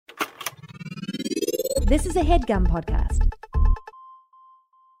This is a HeadGum podcast.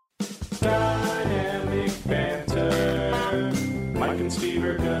 Dynamic banter. Mike and Steve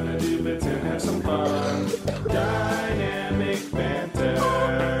are gonna do bits and have some fun. Dynamic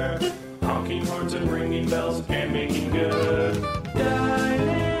banter. Honking horns and ringing bells and making good.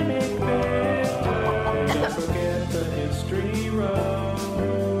 Dynamic banter. Don't forget the history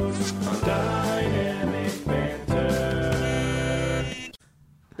roast on Dynamic banter.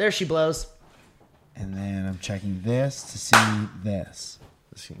 There she blows. And then I'm checking this to see this.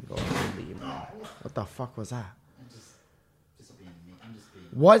 This can go. What the fuck was that?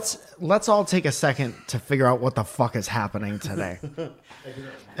 Let's all take a second to figure out what the fuck is happening today.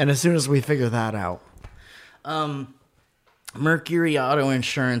 And as soon as we figure that out. Mercury Auto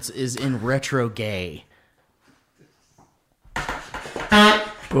Insurance is in retro gay.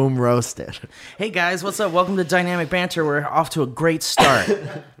 Boom, roasted. Hey guys, what's up? Welcome to Dynamic Banter. We're off to a great start.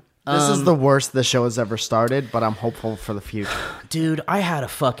 This is the worst the show has ever started, but I'm hopeful for the future. Dude, I had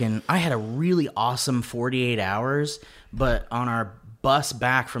a really awesome 48 hours, but on our bus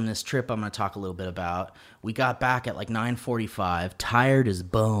back from this trip I'm going to talk a little bit about, we got back at like 9:45, tired as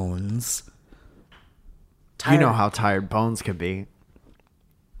bones. You know how tired bones could be.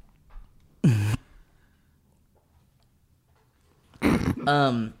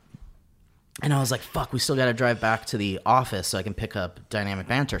 And I was like, fuck, we still got to drive back to the office so I can pick up Dynamic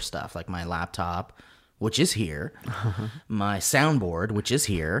Banter stuff, like my laptop, which is here, my soundboard, which is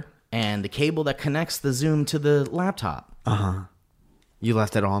here, and the cable that connects the Zoom to the laptop. You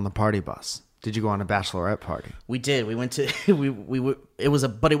left it all on the party bus. Did you go on a bachelorette party? We did. We went to it was a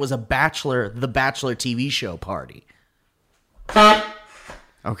the Bachelor TV show party.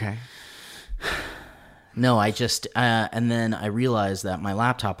 Okay. No, I just, and then I realized that my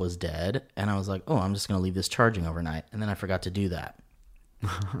laptop was dead, and I was like, oh, I'm just going to leave this charging overnight, and then I forgot to do that.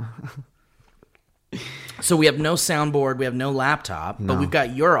 So we have no soundboard, we have no laptop, but we've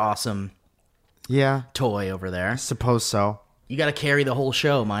got your awesome toy over there. Suppose so. You got to carry the whole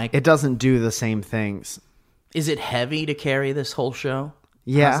show, Mike. It doesn't do the same things. Is it heavy to carry this whole show?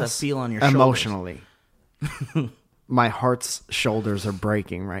 Yes. How does that feel on your shoulders? Emotionally. My heart's shoulders are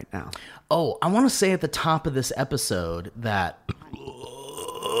breaking right now. Oh, I want to say at the top of this episode that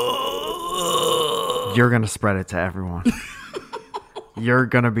you're going to spread it to everyone. You're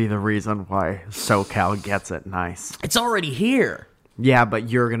going to be the reason why SoCal gets it nice. It's already here. Yeah, but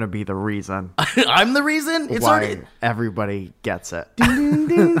you're going to be the reason. I'm the reason? It's why already... everybody gets it. I'm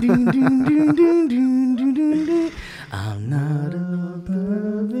not a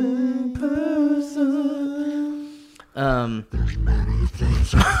perfect person. There's many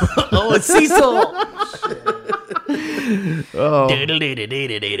things. Oh, it's Cecil. Oh.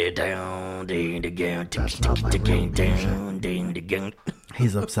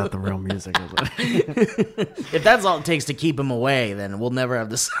 He's upset the real music is it? If that's all it takes to keep him away, then we'll never have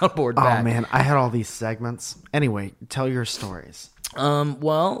the soundboard back. Oh man, I had all these segments. Anyway, tell your stories.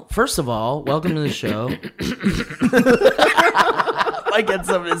 Well, first of all, welcome to the show. I got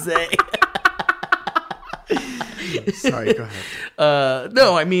something to say. Sorry, go ahead.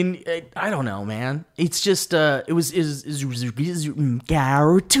 No, I mean, I don't know, man. It's just, it was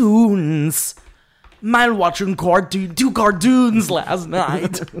cartoons. Man watching two cartoons last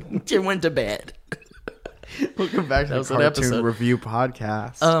night. I went to bed. Welcome back to the Cartoon Review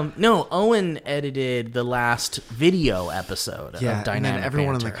Podcast. No, Owen edited the last video episode of Dynamic and then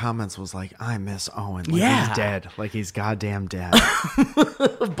everyone Banter. in the comments was like, I miss Owen. Like Yeah. he's dead. Like he's goddamn dead.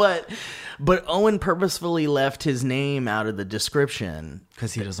 But Owen purposefully left his name out of the description.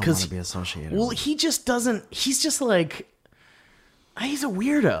 Because he doesn't want to be associated Well, with it. he just doesn't. He's just like, he's a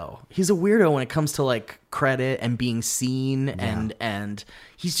weirdo. He's a weirdo when it comes to like credit and being seen, and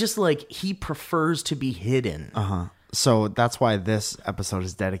he's just like, he prefers to be hidden. So that's why this episode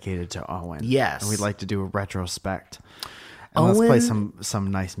is dedicated to Owen. Yes. And we'd like to do a retrospect. And let's play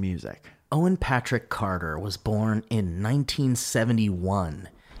some nice music. Owen Patrick Carter was born in 1971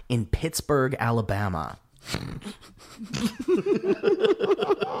 in Pittsburgh, Alabama.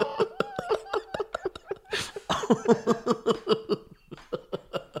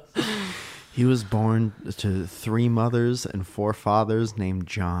 He was born to 3 mothers and 4 fathers named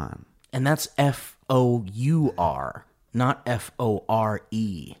John. And that's F-O-U-R, not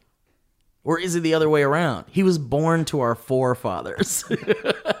F-O-R-E. Or is it the other way around? He was born to our forefathers.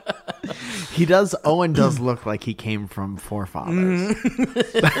 Owen does look like he came from forefathers.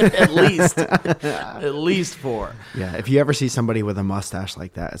 At least 4. Yeah, if you ever see somebody with a mustache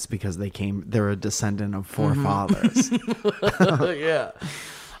like that, it's because they're a descendant of forefathers. Yeah.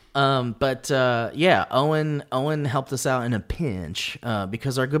 Yeah, Owen helped us out in a pinch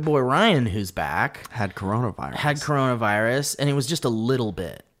because our good boy Ryan, who's back, Had coronavirus, and it was just a little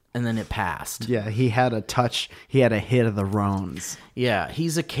bit, and then it passed. Yeah, he had a hit of the Rones. Yeah,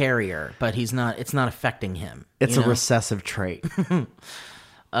 he's a carrier, but it's not affecting him. It's a recessive trait.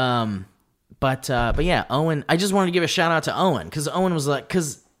 But yeah, Owen, I just wanted to give a shout out to Owen because Owen was like,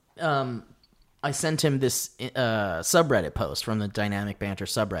 I sent him this subreddit post from the Dynamic Banter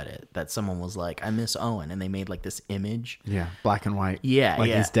subreddit that someone was like, I miss Owen, and they made like this image. Yeah, black and white. Yeah,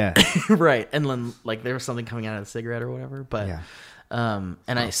 like he's dead. Right, and then like there was something coming out of the cigarette or whatever. But Yeah. and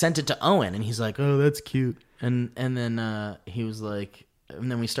I sent it to Owen, and he's like, oh, that's cute. And then he was like, and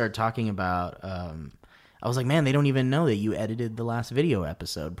then we started talking about. I was like, man, they don't even know that you edited the last video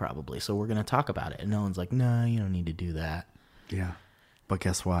episode, probably. So we're gonna talk about it. And no one's like, no, you don't need to do that. Yeah. But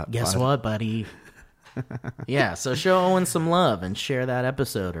guess what? Guess what, buddy? Yeah, so show Owen some love and share that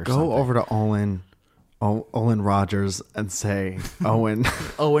episode or something. Go over to Olin Rogers and say, Owen.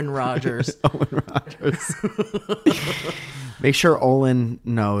 Owen Rogers. Owen Rogers. Make sure Olin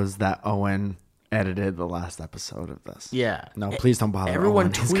knows that Owen edited the last episode of this. Yeah. No, please don't bother Everyone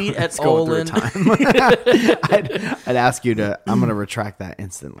Owen. tweet He's at going through a Olin. time. I'd ask you to, I'm going to retract that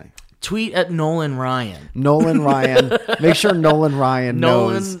instantly. Tweet at Nolan Ryan. Nolan Ryan. Make sure Nolan Ryan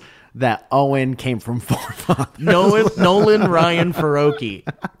knows that Owen came from forefathers. Nolan Ryan Faroki.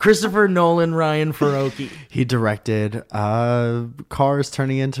 Christopher Nolan Ryan Faroki. He directed Cars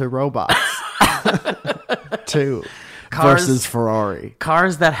Turning into Robots 2 versus Ferrari.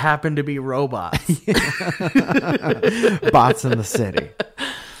 Cars that happen to be robots. Bots in the city.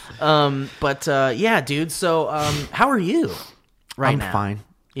 Yeah, dude. So how are you now? I'm fine.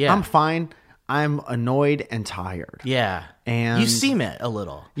 Yeah. I'm fine. I'm annoyed and tired. Yeah. And you seem it a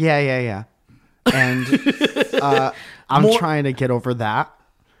little. Yeah. And I'm trying to get over that.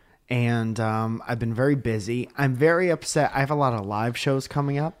 And I've been very busy. I'm very upset. I have a lot of live shows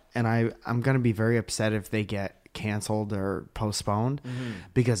coming up, and I'm going to be very upset if they get canceled or postponed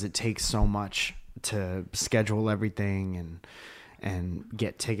because it takes so much to schedule everything and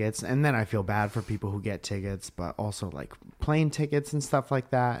get tickets. And then I feel bad for people who get tickets, but also like plane tickets and stuff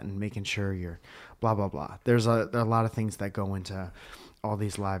like that, and making sure you're blah, blah, blah. There are a lot of things that go into all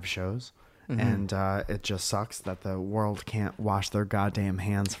these live shows. And it just sucks that the world can't wash their goddamn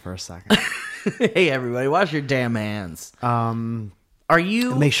hands for a second. Hey, everybody, wash your damn hands. Are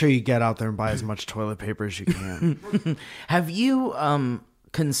you... Make sure you get out there and buy as much toilet paper as you can. Have you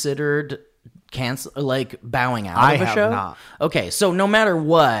considered bowing out I of a have show? not. Okay, so no matter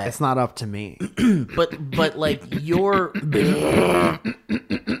what... It's not up to me. but like your...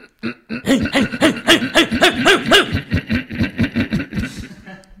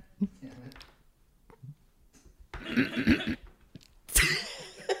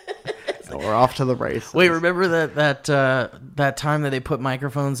 So we're off to the race. Wait, remember that time that they put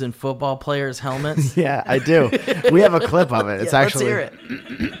microphones in football players' helmets? Yeah, I do. We have a clip of it. It's actually. Let's hear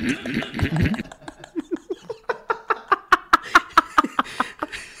it.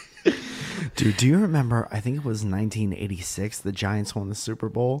 Dude, do you remember, I think it was 1986, the Giants won the Super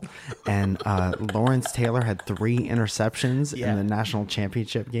Bowl, and Lawrence Taylor had 3 interceptions in the national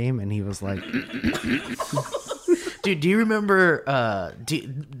championship game, and he was like... Dude, do you remember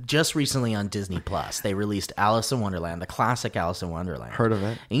just recently on Disney Plus, they released Alice in Wonderland, the classic Alice in Wonderland. Heard of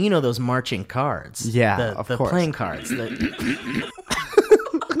it. And you know those marching cards? Yeah, the course. playing cards.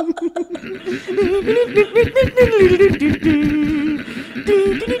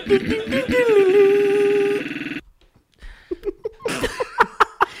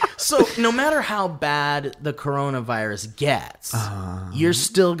 So no matter how bad the coronavirus gets, you're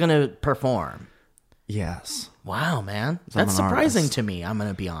still going to perform. Yes. Wow, man. I'm That's an surprising artist. to me, I'm going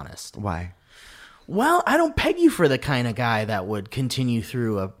to be honest. Why? Well, I don't peg you for the kind of guy that would continue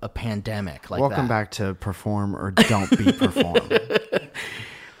through a pandemic like that. Welcome back to Perform or Don't Be Performed.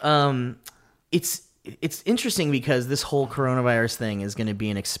 It's interesting because this whole coronavirus thing is going to be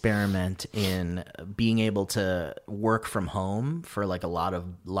an experiment in being able to work from home for like a lot of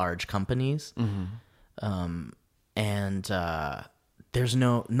large companies. There's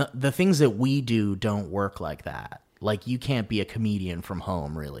no, the things that we do don't work like that. Like you can't be a comedian from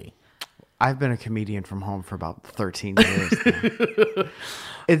home, really. I've been a comedian from home for about 13 years now.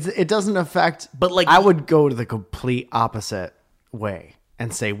 It doesn't affect, But, like, I would go to the complete opposite way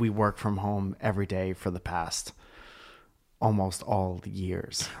and say we work from home every day for the past almost all the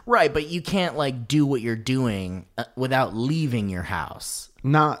years. Right, but you can't like do what you're doing without leaving your house.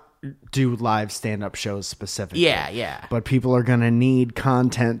 Not do live stand-up shows specifically. Yeah. But people are going to need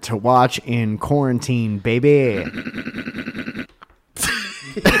content to watch in quarantine, baby.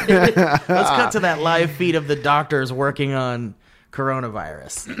 Let's cut to that live feed of the doctors working on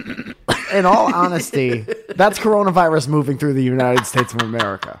coronavirus. In all honesty, that's coronavirus moving through the United States of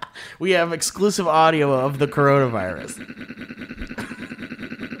America. We have exclusive audio of the coronavirus.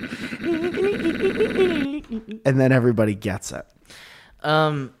 And then everybody gets it.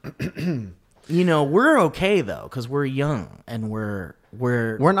 We're okay though, because we're young and we're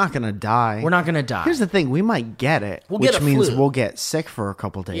not gonna die. We're not gonna die. Here's the thing: we might get it, We'll get a means flu. we'll get sick for a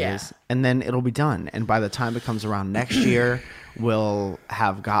couple days, Yeah. and then it'll be done. And by the time it comes around next year, we'll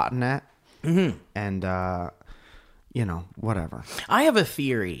have gotten it, and whatever. I have a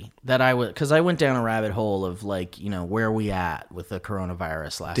theory that because I went down a rabbit hole of where are we at with the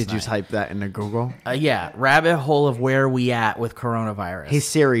coronavirus last night. Did you type that into Google? Yeah, rabbit hole of where we at with coronavirus. Hey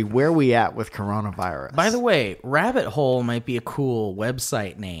Siri, where we at with coronavirus? By the way, rabbit hole might be a cool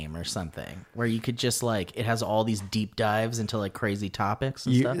website name or something where you could just it has all these deep dives into crazy topics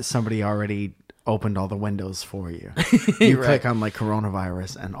and stuff. Somebody already opened all the windows for you. You click on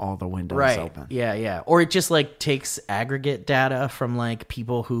coronavirus and all the windows open. Yeah. Or it just takes aggregate data from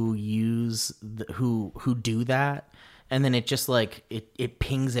people who who do that, and then it just it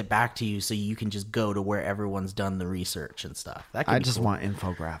pings it back to you so you can just go to where everyone's done the research and stuff. I just want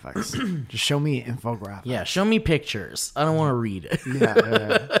infographics. Just show me infographics. Yeah, show me pictures. I don't want to read it.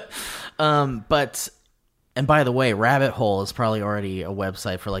 Yeah. But and by the way, Rabbit Hole is probably already a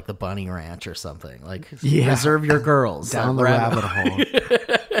website for the Bunny Ranch or something. Reserve your girls down the rabbit hole.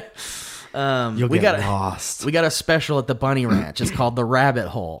 You'll get lost. We got a special at the Bunny Ranch. It's called the Rabbit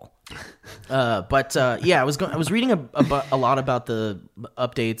Hole. I was reading a lot about the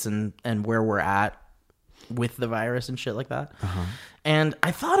updates and where we're at with the virus and shit like that. And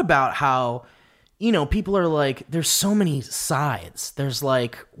I thought about how people are there's so many sides. There's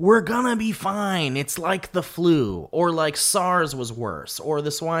we're gonna be fine. It's like the flu, or SARS was worse, or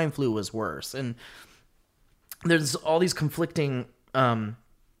the swine flu was worse. And there's all these conflicting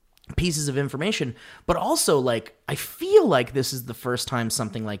pieces of information. But also, I feel like this is the first time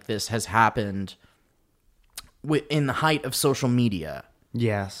something like this has happened in the height of social media.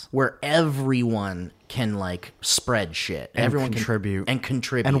 Yes. Where everyone can spread shit. And everyone contribute. Can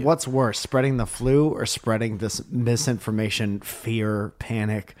contribute. And what's worse, spreading the flu or spreading this misinformation, fear,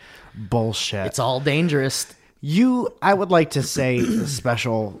 panic, bullshit? It's all dangerous. I would like to say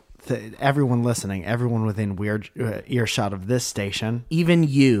special everyone listening, everyone within earshot of this station, even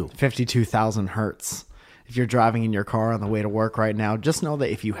you, 52,000 hertz. If you're driving in your car on the way to work right now, just know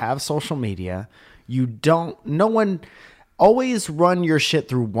that if you have social media, always run your shit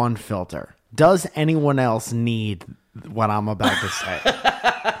through one filter. Does anyone else need what I'm about to say?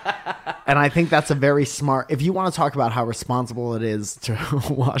 And I think that's a very smart... If you want to talk about how responsible it is to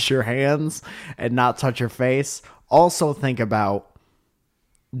wash your hands and not touch your face, also think about,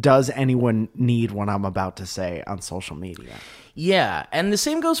 does anyone need what I'm about to say on social media? Yeah, and the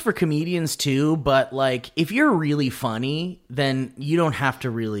same goes for comedians too, but if you're really funny, then you don't have to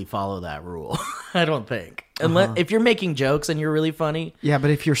really follow that rule. I don't think. Unless if you're making jokes and you're really funny. Yeah, but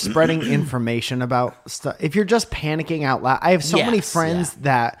if you're spreading information about stuff, if you're just panicking out loud, I have so many friends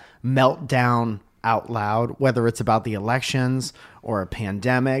that melt down out loud, whether it's about the elections or a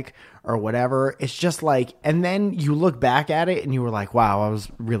pandemic or whatever. It's just and then you look back at it and you were like, wow, I was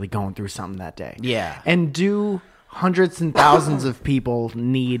really going through something that day. Yeah. And do hundreds and thousands of people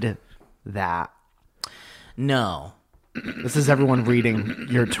need that? No. This is everyone reading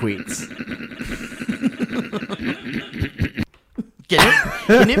your tweets.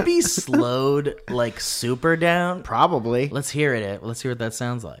 Can it be slowed super down? Probably. Let's hear it. Let's hear what that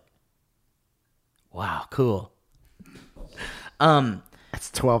sounds like. Wow, cool.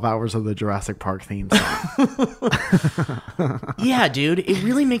 It's 12 hours of the Jurassic Park theme song. Yeah, dude. It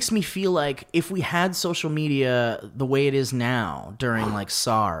really makes me feel like if we had social media the way it is now during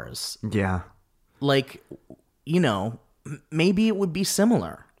SARS, Yeah. maybe it would be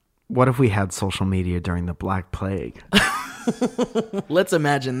similar. What if we had social media during the Black Plague? Let's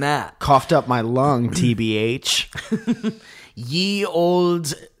imagine that. Coughed up my lung, TBH. Ye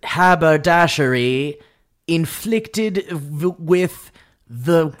old haberdashery inflicted with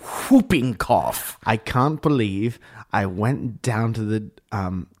the whooping cough. I can't believe I went down to the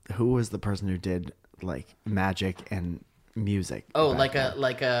who was the person who did magic and music? Oh, like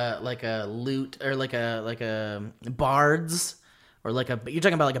a lute or like a bards or you're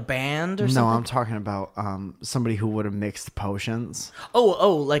talking about a band or something? No, I'm talking about somebody who would have mixed potions.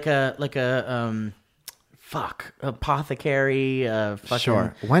 Oh, like a apothecary, fucking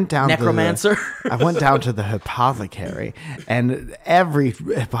Sure. Went down necromancer. I went down to the apothecary, and every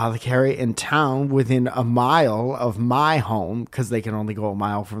apothecary in town within a mile of my home, because they can only go a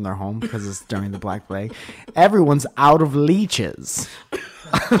mile from their home because it's during the Black Plague, everyone's out of leeches.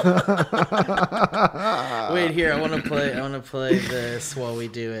 Wait, here, I want to play this while we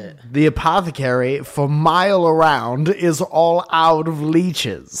do it. The apothecary for mile around is all out of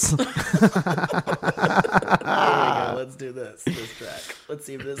leeches. There we go. Let's do this track. Let's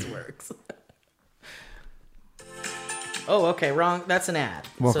see if this works. Oh, okay, wrong. That's an ad.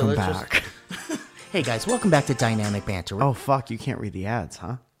 Welcome back. Hey guys, welcome back to Dynamic Banter. Oh, fuck, you can't read the ads,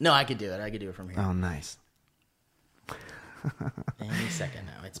 huh? No, I could do it. I could do it from here. Oh, nice. Any second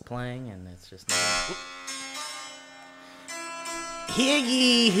now. It's playing and it's just... Hear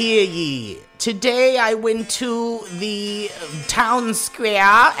ye, hear ye. Today I went to the town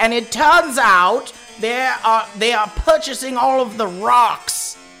square and it turns out they are purchasing all of the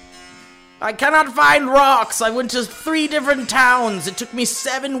rocks. I cannot find rocks. I went to 3 different towns. It took me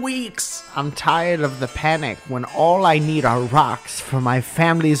 7 weeks. I'm tired of the panic when all I need are rocks for my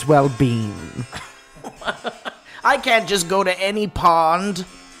family's well-being. I can't just go to any pond.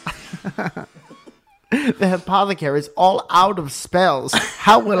 The apothecary's all out of spells.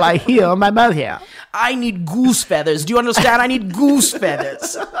 How will I heal my mother? I need goose feathers. Do you understand? I need goose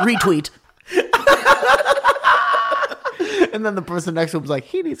feathers. Retweet. And then the person next to him was like,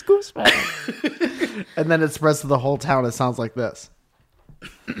 he needs goose feathers. And then it spreads to the whole town. It sounds like this.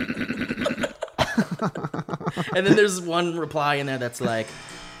 And then there's one reply in there that's like,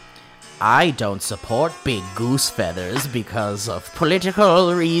 I don't support big goose feathers because of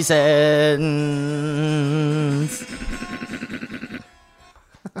political reasons.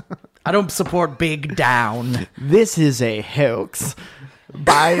 I don't support big down. This is a hoax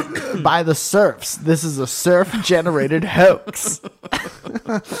by the serfs. This is a serf-generated hoax.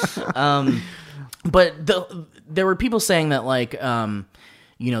 But there were people saying that, like,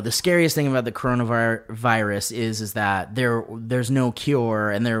 the scariest thing about the coronavirus is that there's no cure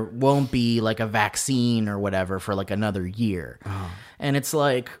and there won't be like a vaccine or whatever for like another year. Oh. And it's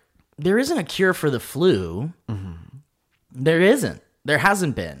like, there isn't a cure for the flu. Mm-hmm. There isn't. There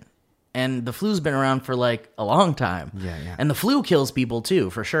hasn't been. And the flu's been around for like a long time. Yeah. And the flu kills people too,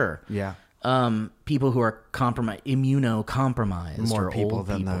 for sure. Yeah. People who are immunocompromised. More or people old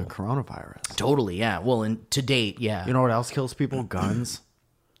than people. the coronavirus. Totally, yeah. Well, to date, yeah. You know what else kills people? Guns.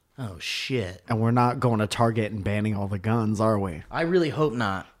 Oh, shit. And we're not going to Target and banning all the guns, are we? I really hope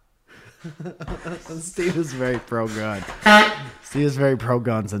not. Steve is very pro-gun. Steve is very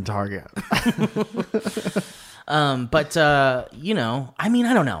pro-guns in Target. I mean,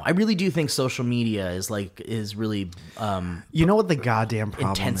 I don't know. I really do think social media is really you know what the goddamn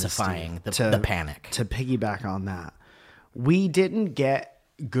problem intensifying is, the panic. To piggyback on that, we didn't get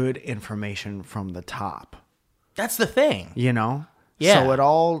good information from the top. That's the thing. You know? Yeah. So it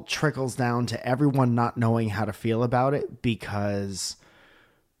all trickles down to everyone not knowing how to feel about it because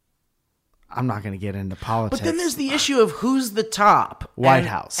I'm not going to get into politics. But then there's the issue of who's the top. White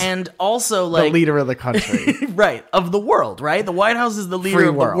House. And also like... the leader of the country. Right. Of the world, right? The White House is the leader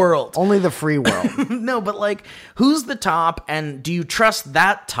of the world. Only the free world. No, but like, who's the top and do you trust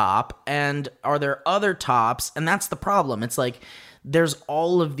that top? And are there other tops? And that's the problem. It's like... there's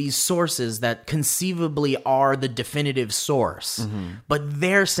all of these sources that conceivably are the definitive source, but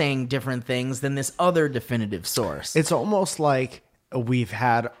they're saying different things than this other definitive source. It's almost like we've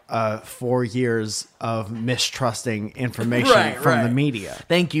had 4 years of mistrusting information from the media.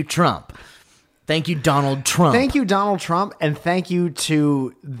 Thank you, Trump. Thank you, Donald Trump. Thank you, Donald Trump, and thank you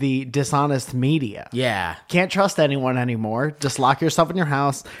to the dishonest media. Yeah. Can't trust anyone anymore. Just lock yourself in your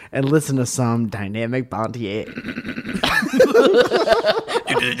house and listen to some dynamic Banter.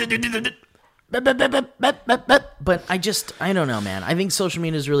 But I don't know, man. I think social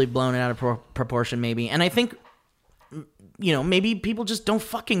media is really blown out of proportion, maybe. And I think, maybe people just don't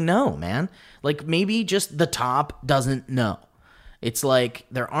fucking know, man. Like, maybe just the top doesn't know. It's like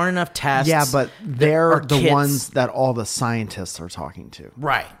there aren't enough tests. Yeah, but they're the kits. ones that all the scientists are talking to.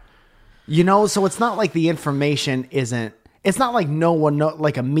 Right. So it's not like the information isn't... It's not like no one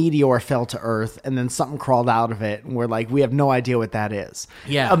like a meteor fell to Earth and then something crawled out of it and we're like, we have no idea what that is.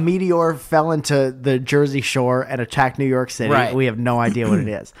 Yeah. A meteor fell into the Jersey Shore and attacked New York City. Right. We have no idea what it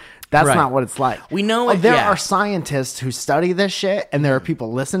is. That's not what it's like. We know there are scientists who study this shit, and there are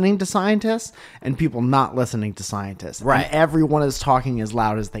people listening to scientists and people not listening to scientists. Right. And everyone is talking as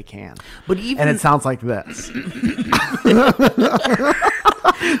loud as they can. But even... and it sounds like this.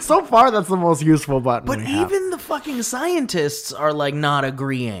 So far, that's the most useful button. But even the fucking scientists are like not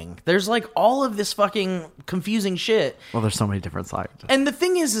agreeing. There's like all of this fucking confusing shit. Well, there's so many different scientists. And the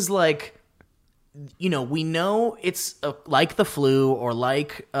thing is like, you know, we know it's like the flu or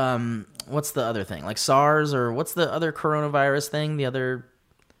like, what's the other thing? Like SARS, or what's the other coronavirus thing? The other,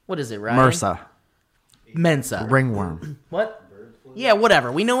 what is it, right? Mensa. Ringworm. What? Yeah,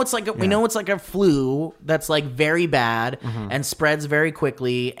 whatever. We know it's like we know it's like a flu that's like very bad and spreads very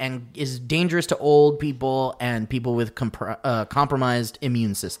quickly and is dangerous to old people and people with compromised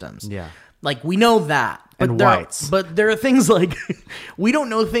immune systems. Yeah. Like we know that. And whites. But there are things like we don't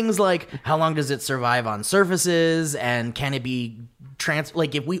know things like how long does it survive on surfaces and can it be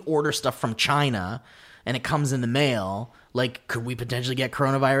like if we order stuff from China and it comes in the mail, like, could we potentially get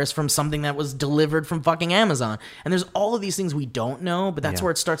coronavirus from something that was delivered from fucking Amazon? And there's all of these things we don't know, but that's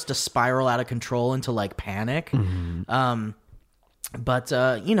where it starts to spiral out of control into like panic. But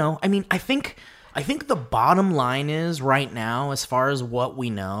you know, I mean, I think the bottom line is right now, as far as what we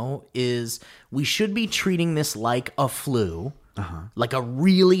know, is we should be treating this like a flu. Like a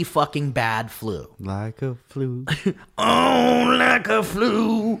really fucking bad flu. Like a flu. Oh, like a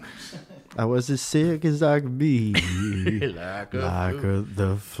flu. I was as sick as I could be. like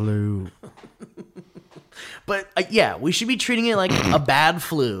the flu. But yeah, we should be treating it like a bad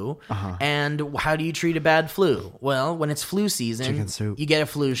flu. And how do you treat a bad flu? Well, when it's flu season, Chicken soup. You get a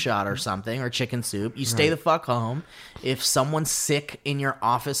flu shot or something, or chicken soup. You stay the fuck home. If someone's sick in your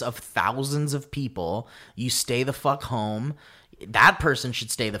office of thousands of people, you stay the fuck home. That person should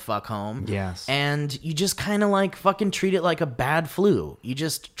stay the fuck home. Yes. And you just kind of like fucking treat it like a bad flu. You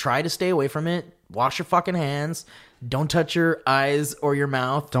just try to stay away from it. Wash your fucking hands. Don't touch your eyes or your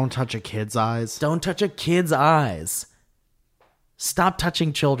mouth. Don't touch a kid's eyes. Don't touch a kid's eyes. Stop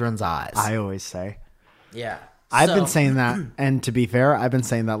touching children's eyes. I always say. Yeah. I've been saying that, and to be fair, I've been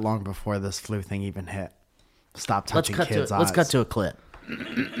saying that long before this flu thing even hit. Stop touching kids' eyes. Let's cut to a clip.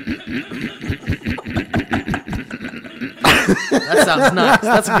 That sounds nice.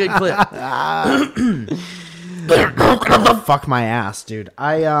 That's a good clip. Fuck my ass, dude.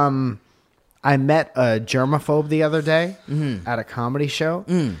 I met a germaphobe the other day at a comedy show,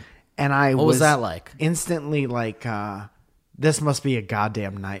 and What was that like? Instantly like, this must be a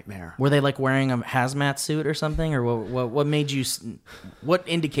goddamn nightmare. Were they like wearing a hazmat suit or something, or what made you? What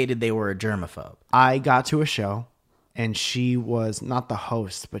indicated they were a germaphobe? I got to a show, and she was not the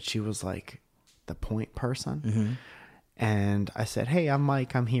host, but she was like the point person. And I said, "Hey, I'm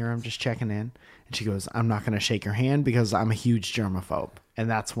Mike. I'm here. I'm just checking in." And she goes, "I'm not going to shake your hand because I'm a huge germaphobe." And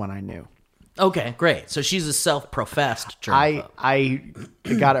that's when I knew. Okay, great. So she's a self-professed germaphobe. I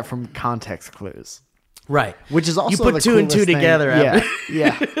got it from context clues. Right. Which is also you put the two and two coolest thing. together.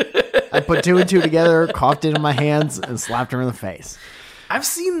 Yeah. I put two and two together, coughed it in my hands, and slapped her in the face. I've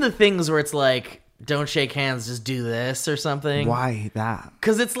seen the things where it's like, don't shake hands, just do this or something. Why that?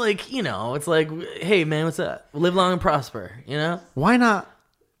 Because it's like, you know, it's like, hey, man, what's up? Live long and prosper, you know? Why not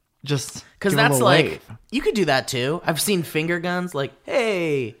just Because give a that's little like, wave? you could do that too. I've seen finger guns like,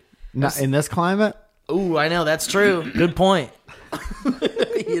 hey. Not in this climate? Ooh, I know, that's true. Good point.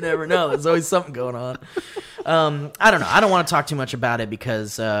 You never know. There's always something going on. I don't know. I don't want to talk too much about it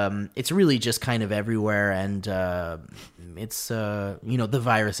because it's really just kind of everywhere, and it's you know, the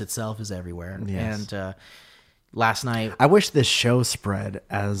virus itself is everywhere. Yes. And last night, I wish this show spread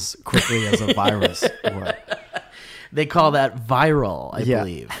as quickly as a virus would. they call that viral, I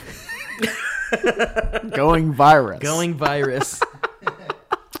believe. Going virus. Going virus.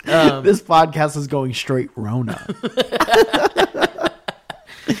 This podcast is going straight Rona.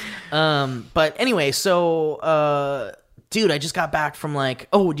 But anyway, so dude, I just got back from like,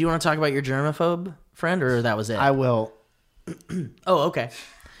 oh, do you want to talk about your germaphobe friend, or that was it? I will. Oh, okay.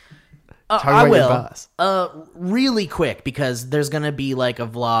 Talk I about your will. bus. Really quick, because there's gonna be like a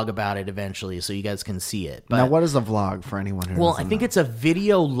vlog about it eventually, so you guys can see it. But Now, what is a vlog for anyone who well, I doesn't think know? it's a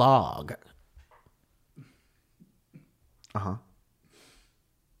video log. Uh-huh.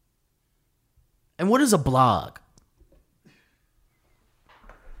 And what is a blog?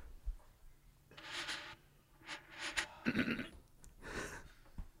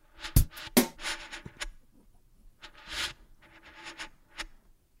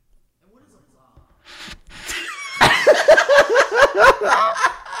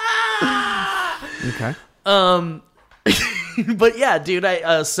 Okay. But yeah, dude,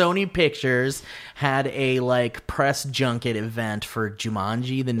 Sony Pictures had a like press junket event for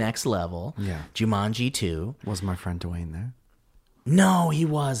Jumanji: The Next Level. Yeah. Jumanji 2. Was my friend Dwayne there? No, he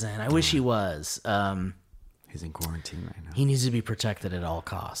wasn't. I wish he was. He's in quarantine right now. He needs to be protected at all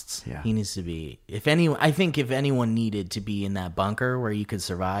costs. Yeah. He needs to be. I think if anyone needed to be in that bunker where you could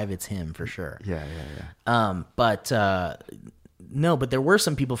survive, it's him for sure. Yeah. But no, but there were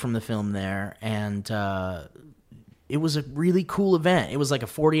some people from the film there, and it was a really cool event. It was like a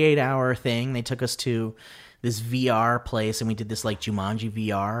 48-hour thing. They took us to this VR place, and we did this like Jumanji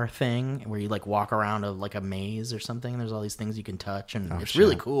VR thing where you like walk around like a maze or something. And there's all these things you can touch, and it's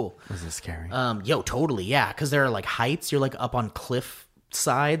really cool. Was it scary? Totally, yeah. Because there are like heights. You're like up on cliff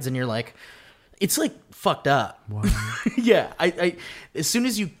sides, and you're like, it's like fucked up. What? Yeah. I as soon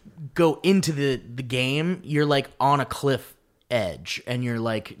as you go into the game, you're like on a cliff edge, and you're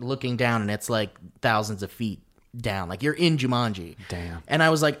like looking down, and it's like thousands of feet down, like you're in Jumanji. Damn. And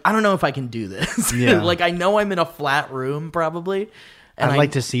I was like, I don't know if I can do this. Yeah. Like I know I'm in a flat room probably, and I'd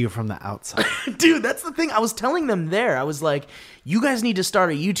like to see you from the outside. dude, that's the thing. I was telling them there, I was like, you guys need to start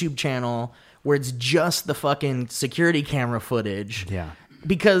a YouTube channel where it's just the fucking security camera footage. Yeah.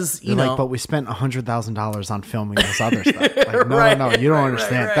 Because you They're know, like, but we spent $100,000 on filming this other stuff. Like, no, Right, no, you don't right,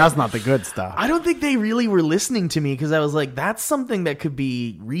 understand. right. That's not the good stuff. I don't think they really were listening to me because I was like, that's something that could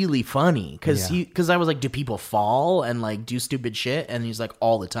be really funny. Because I was like, do people fall and like do stupid shit? And he's like,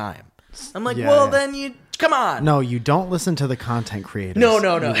 all the time. I'm like, Yeah. then you come on. No, you don't listen to the content creators. No.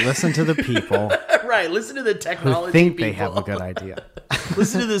 You listen to the people Right. Listen to the who technology. think people. they have a good idea.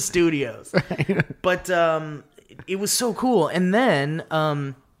 Listen to the studios. But it was so cool. And then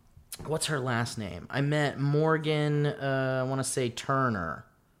what's her last name? I met Morgan, I want to say Turner.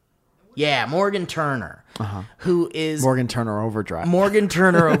 Yeah, Morgan Turner, who is Morgan Turner Overdrive. Morgan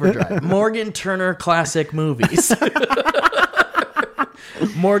Turner Overdrive. Morgan Turner classic movies.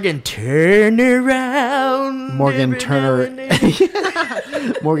 Morgan turn around. Morgan every Turner. now and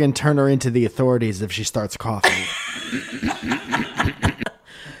then. Morgan Turner into the authorities if she starts coughing.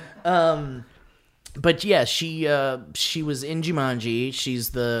 But yeah, she was in Jumanji. She's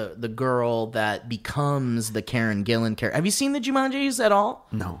the girl that becomes the Karen Gillan character. Have you seen the Jumanjis at all?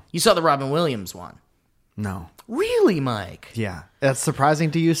 No. You saw the Robin Williams one. No. Really, Mike? Yeah. That's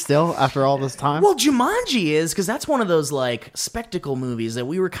surprising to you still after all this time? Well, Jumanji is, because that's one of those like spectacle movies that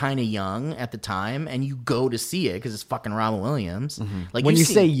we were kind of young at the time, and you go to see it because it's fucking Robin Williams. Like when you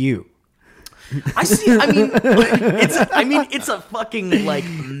see, say you. I see. I mean, it's a fucking like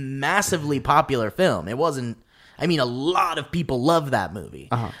massively popular film. It wasn't. I mean, a lot of people love that movie.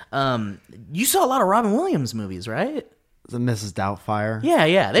 You saw a lot of Robin Williams movies, right? The Mrs. Doubtfire. Yeah.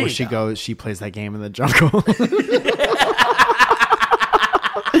 There Where you she go. goes, she plays that game in the jungle.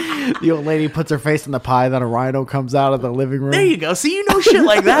 The old lady puts her face in the pie, then a rhino comes out of the living room. There you go. See, you know shit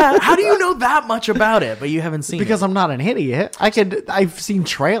like that. How do you know that much about it, but you haven't seen Because it? I'm not an idiot. I've seen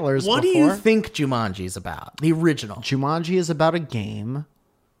trailers What before. do you think Jumanji's about? The original. Jumanji is about a game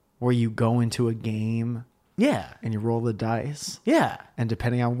where you go into a game Yeah. and you roll the dice. Yeah. And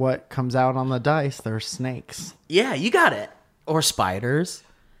depending on what comes out on the dice, there's snakes. Yeah, you got it. Or spiders.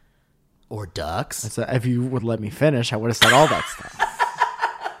 Or ducks. So if you would let me finish, I would have said all that stuff.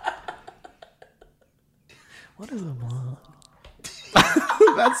 What is a blonde?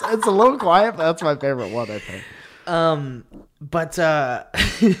 It's a little quiet, but that's my favorite one, I think. But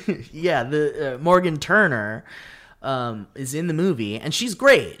yeah, the Morgan Turner is in the movie, and she's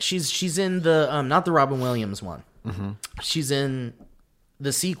great. She's in the not the Robin Williams one. She's in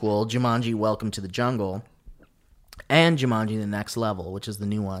the sequel, Jumanji: Welcome to the Jungle, and Jumanji: The Next Level, which is the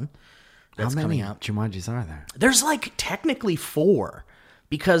new one that's How many coming out. Jumanjis are there? There's like technically 4,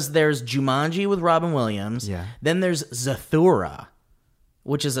 because there's Jumanji with Robin Williams. Yeah. Then there's Zathura,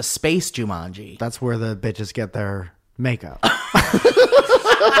 which is a space Jumanji. That's where the bitches get their makeup.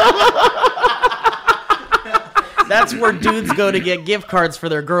 That's where dudes go to get gift cards for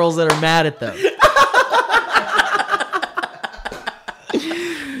their girls that are mad at them.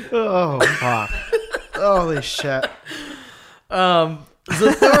 Oh, fuck. Holy shit.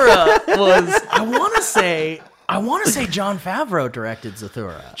 Zathura was, I want to say Jon Favreau directed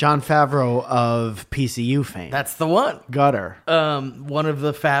Zathura. Jon Favreau of PCU fame. That's the one. Gutter. One of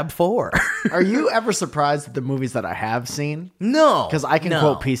the Fab Four. Are you ever surprised at the movies that I have seen? No, Because I can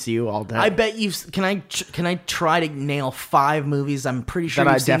quote PCU all day. I bet you've. Can I try to nail 5 movies? I'm pretty sure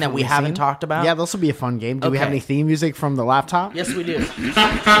that you've seen that we definitely haven't seen? talked about. Yeah, this will be a fun game. Do we have Okay. any theme music from the laptop? Yes, we do.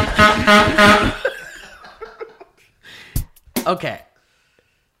 Okay.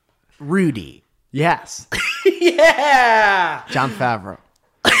 Rudy. Yes. Yeah. Jon Favreau.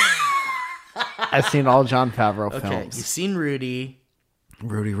 I've seen all Jon Favreau Okay, films. you've seen Rudy.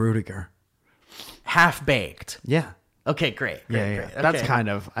 Rudy Rudiger. Half Baked. Yeah. Okay, great. Yeah. Great. That's Okay. kind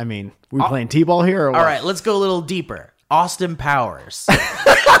of, I mean, we playing T-ball here or what? All right, let's go a little deeper. Austin Powers.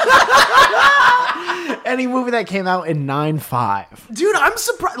 Any movie that came out in 9/5. Dude, I'm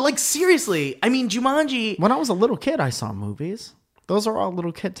surprised. Like, seriously. I mean, Jumanji. When I was a little kid, I saw movies. Those are all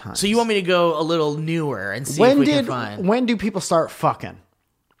little kid times. So you want me to go a little newer and see if we can find. When do people start fucking?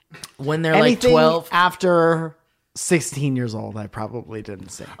 When they're Anything like 12? after 16 years old, I probably didn't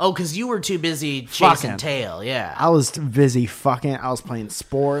see. Oh, because you were too busy chasing Fucking. tail. Yeah. I was busy fucking. I was playing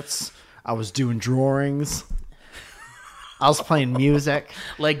sports. I was doing drawings. I was playing music.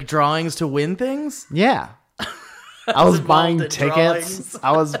 Like drawings to win things? Yeah. I was buying involved in tickets.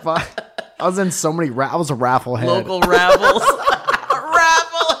 I was in so many. I was a raffle head. Local raffles.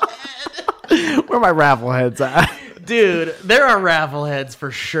 Raffle head. Where are my raffle heads at? Dude, there are raffle heads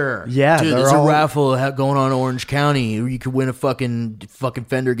for sure. Yeah, dude, they're there's all- a raffle going on in Orange County. You could win a fucking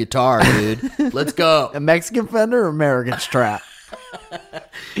Fender guitar, dude. Let's go. A Mexican Fender or American Strat?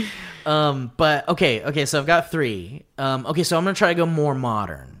 But okay, so I've got 3. Okay, so I'm gonna try to go more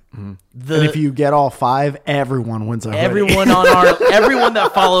modern. And if you get all 5, everyone wins a hoodie. Everyone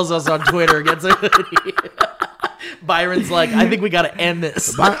that follows us on Twitter gets a hoodie. Byron's like, I think we got to end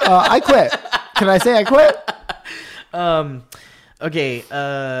this. I quit. Can I say I quit? Okay.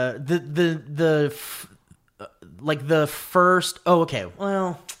 The first. Oh, okay.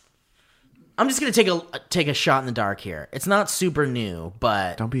 Well, I'm just gonna take a shot in the dark here. It's not super new,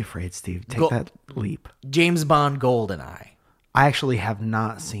 but Don't be afraid, Steve. Take that leap. James Bond GoldenEye. I actually have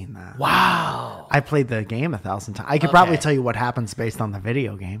not seen that. Wow. I played the game 1,000 times. I could probably tell you what happens based on the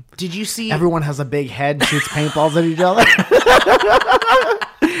video game. Did you see? Everyone has a big head and shoots paintballs at each other.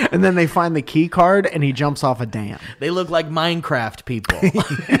 And then they find the key card and he jumps off a dam. They look like Minecraft people.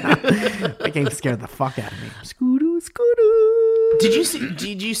 That game scared the fuck out of me. Scoo-doo, scoo-doo.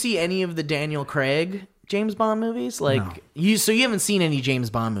 Did you see any of the Daniel Craig James Bond movies? Like No. you haven't seen any James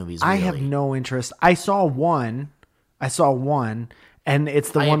Bond movies, really. I have no interest. I saw one, and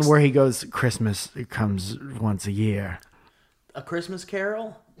it's the one where he goes, Christmas comes once a year. A Christmas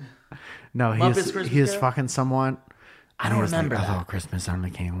Carol? No, Muppets he Christmas was Carol? fucking someone. I don't remember I that. thought Christmas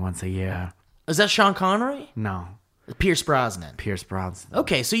only came once a year. Is that Sean Connery? No, Pierce Brosnan. Pierce Brosnan.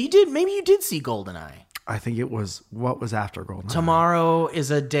 Okay, so maybe you did see GoldenEye. I think it was, what was after Golden? Tomorrow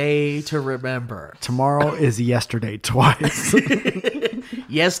is a day to remember. Tomorrow is yesterday twice.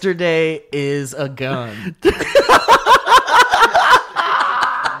 Yesterday is a gun.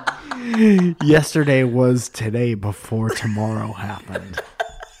 Yesterday was today before tomorrow happened.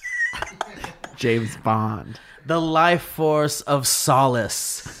 James Bond. The life force of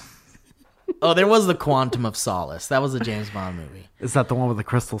solace. Oh, there was the Quantum of Solace. That was a James Bond movie. Is that the one with the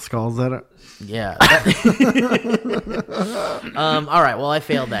crystal skulls in it? Yeah. All right. Well, I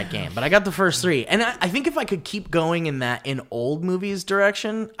failed that game, but I got the first 3, and I think if I could keep going in old movies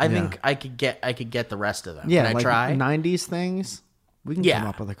direction, I think I could get the rest of them. Yeah, Can I like try? 90s things. We can come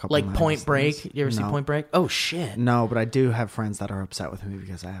up with a couple. like 90s Point Break. things. You ever see No. Point Break? Oh shit. No, but I do have friends that are upset with me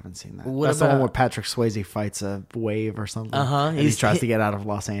because I haven't seen that. What That's the one about- where Patrick Swayze fights a wave or something. And he He's- tries to get out of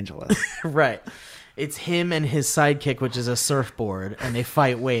Los Angeles. Right. It's him and his sidekick, which is a surfboard, and they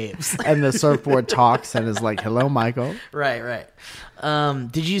fight waves. And the surfboard talks and is like, "Hello, Michael." Right.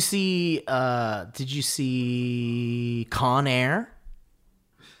 Did you see Con Air?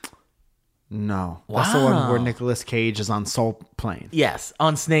 No, that's the one where Wow. Nicolas Cage is on Soul Plane. Yes,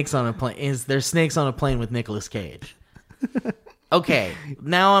 on Snakes on a Plane. There's Snakes on a Plane with Nicolas Cage. Okay,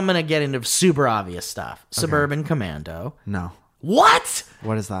 now I'm gonna get into super obvious stuff. Suburban Commando. No, What?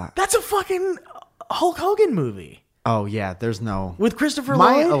 what is that? That's a fucking Hulk Hogan movie Oh yeah, there's no. with Christopher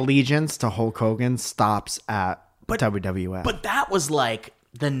My Lloyd. allegiance to Hulk Hogan stops at WWF. But that was like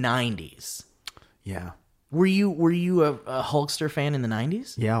the 90s. yeah, Were you a Hulkster fan in the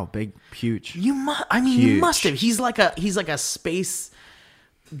 90s? yeah, big, huge. You must. I mean, you must have. He's like a space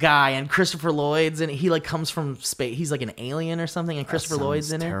guy, and Christopher Lloyd's, and he like comes from space. He's like an alien or something, and Christopher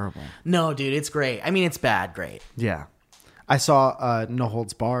Lloyd's in sounds it. terrible. No, dude, it's great. I mean, it's bad, great. Yeah, I saw No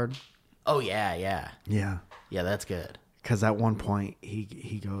Holds Barred. Oh yeah. Yeah, That's good. because at one point he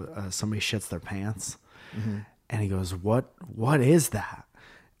goes, somebody shits their pants, Mm-hmm. and he goes, "What is that?"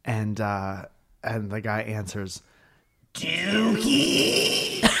 And the guy answers,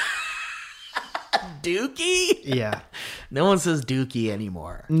 Dookie. Dookie. "Yeah." No one says Dookie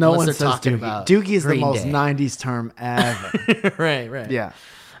anymore. No unless one they're says talking Dookie. about Dookie is the Green most Day. 90s term ever. Right. Yeah.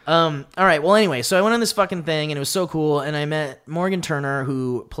 All right. Well, anyway, so I went on this fucking thing, and it was so cool. And I met Morgan Turner,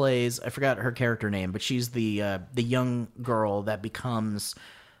 who plays, I forgot her character name, but she's the young girl that becomes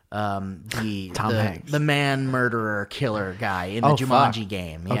Tom Hanks. the man murderer killer guy in the Oh, Jumanji fuck.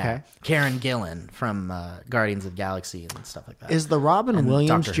 game. Yeah. Okay. Karen Gillan from Guardians of the Galaxy and stuff like that. Is the Robin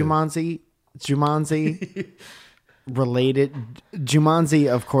Williams Doctor Who. Jumanji? related. Jumanji,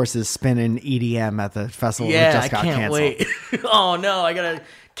 of course, is spinning EDM at the festival Yeah, that just I got can't canceled. wait. Oh no, I gotta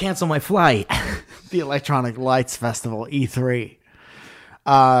cancel my flight. The Electronic Lights Festival, E3.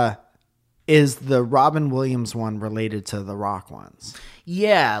 Is the Robin Williams one related to the Rock ones?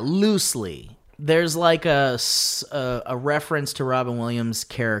 Yeah, loosely. There's like a reference to Robin Williams'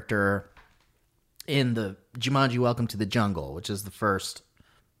 character in the Jumanji: Welcome to the Jungle, which is the first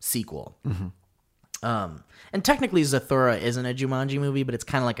sequel. Mm-hmm. And technically, Zathura isn't a Jumanji movie, but it's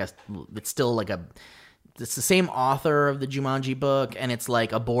kind of like it's the same author of the Jumanji book, and it's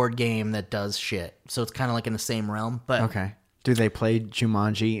like a board game that does shit. So it's kind of like in the same realm. But Okay. Do they play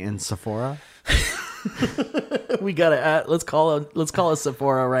Jumanji in Sephora? we gotta let's call a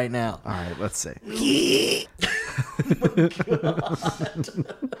Sephora right now. All right, let's see.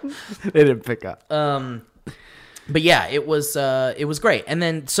 They didn't pick up. But yeah, it was great. And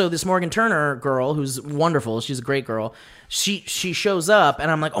then so this Morgan Turner girl, who's wonderful, she's a great girl. She shows up, and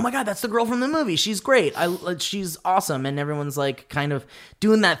I'm like, oh my god, that's the girl from the movie. She's great. She's awesome. And everyone's like kind of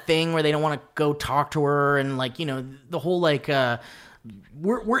doing that thing where they don't want to go talk to her, and like, you know, the whole like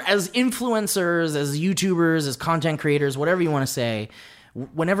we're as influencers, as YouTubers, as content creators, whatever you want to say.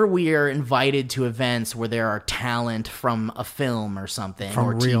 Whenever we are invited to events where there are talent from a film or something,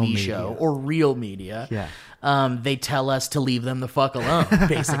 or real TV media. show or real media, Yeah. they tell us to leave them the fuck alone,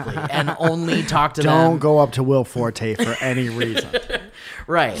 basically, and only talk to them. Don't go up to Will Forte for any reason.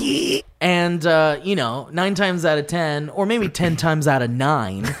 Right. And, 9 times out of 10, or maybe 10 times out of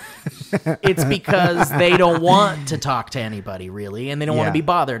 9, it's because they don't want to talk to anybody, really, and they don't want to Yeah. be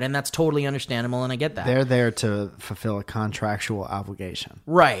bothered, and that's totally understandable, and I get that. They're there to fulfill a contractual obligation.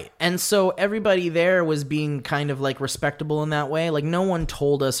 Right. And so everybody there was being kind of like respectable in that way. Like no one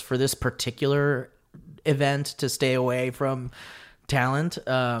told us for this particular event to stay away from talent.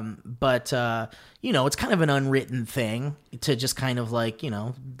 But it's kind of an unwritten thing to just kind of like,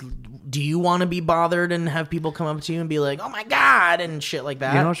 do you want to be bothered and have people come up to you and be like, oh my God, and shit like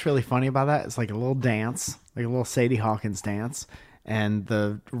that? You know what's really funny about that? It's like a little dance, like a little Sadie Hawkins dance. And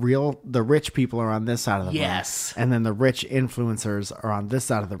the rich people are on this side of the Yes. room. And then the rich influencers are on this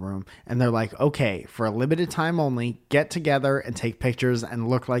side of the room. And they're like, okay, for a limited time only, get together and take pictures and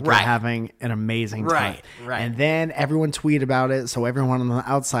look like you're Right. having an amazing time. Right. And then everyone tweet about it. So everyone in the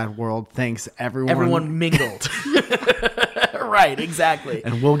outside world thinks Everyone mingled. Right, exactly.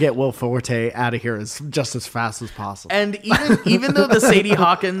 And we'll get Will Forte out of here just as fast as possible. And even though the Sadie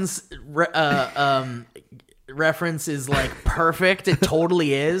Hawkins reference is like perfect, it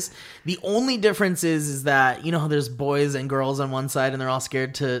totally is. The only difference is that there's boys and girls on one side and they're all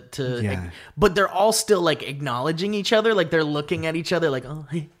scared to Yeah. but they're all still like acknowledging each other, like they're looking at each other like, oh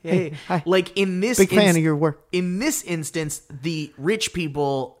hey. Hi. Like in this Big fan of your work. In this instance, the rich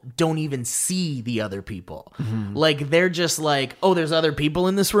people don't even see the other people. Mm-hmm. Like they're just like, oh, there's other people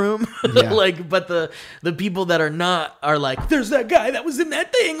in this room. Yeah. Like, but the people that are not are like, there's that guy that was in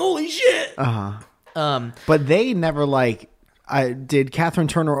that thing. Holy shit. But they never did Catherine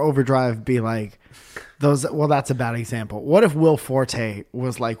Turner Overdrive be like those? Well, that's a bad example. What if Will Forte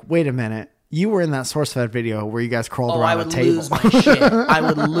was like, wait a minute, you were in that SourceFed video where you guys crawled I around would a table. lose my shit. I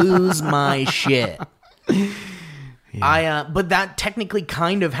would lose my shit. But that technically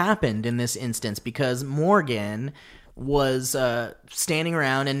kind of happened in this instance because Morgan was standing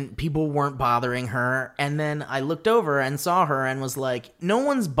around and people weren't bothering her, and then I looked over and saw her and was like, no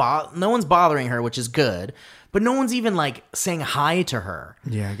one's bothering her, which is good, but no one's even like saying hi to her.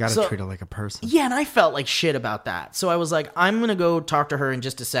 Yeah, I gotta treat her like a person. Yeah, and I felt like shit about that. So I was like, I'm going to go talk to her in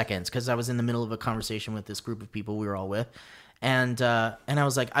just a second because I was in the middle of a conversation with this group of people we were all with. And I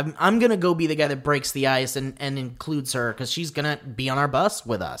was like, I'm going to go be the guy that breaks the ice and includes her because she's going to be on our bus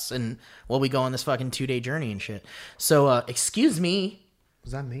with us and while we go on this fucking 2-day journey and shit. So, excuse me.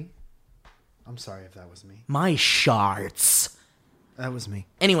 Was that me? I'm sorry if that was me. My sharts. That was me.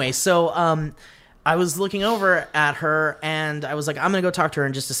 Anyway, so I was looking over at her and I was like, I'm going to go talk to her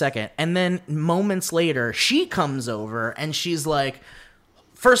in just a second. And then moments later, she comes over and she's like,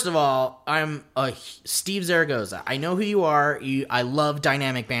 first of all, I'm Steve Zaragoza. I know who you are. I love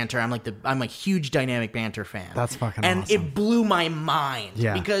dynamic banter. I'm a huge dynamic banter fan. That's fucking and awesome. it blew my mind.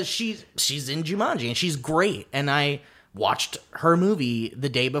 Yeah. Because she's in Jumanji and she's great. And I watched her movie the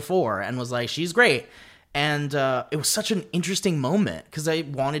day before and was like, she's great. And it was such an interesting moment because I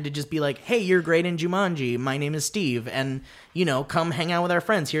wanted to just be like, hey, you're great in Jumanji. My name is Steve. And, come hang out with our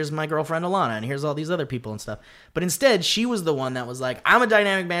friends. Here's my girlfriend Alana. And here's all these other people and stuff. But instead, she was the one that was like, I'm a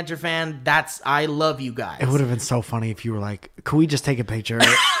dynamic banter fan. I love you guys. It would have been so funny if you were like, could we just take a picture and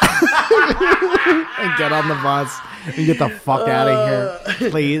get on the bus You get the fuck out of here,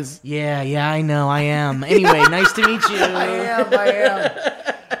 please. Yeah, I know, I am. Anyway, nice to meet you.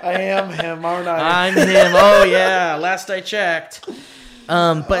 I am him, aren't I? I'm him. Oh yeah, last I checked.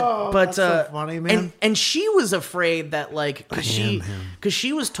 But that's so funny, man. And she was afraid that like because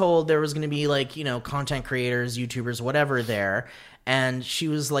she was told there was going to be like content creators, YouTubers, whatever there, and she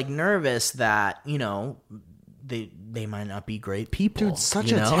was like nervous that they might not be great people. Dude,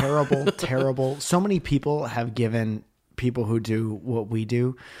 such a terrible. So many people have given people who do what we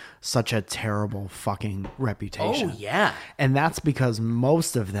do such a terrible fucking reputation. Oh yeah, and that's because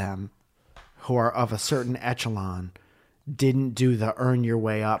most of them who are of a certain echelon didn't do the earn your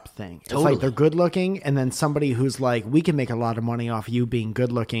way up thing. It's like they're good looking, and then somebody who's like, we can make a lot of money off you being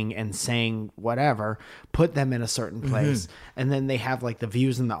good looking and saying whatever, put them in a certain place. And then they have like the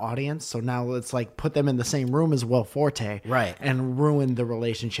views in the audience. So now it's like put them in the same room as Will Forte. Right. And ruin the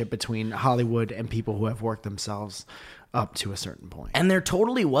relationship between Hollywood and people who have worked themselves up to a certain point. And there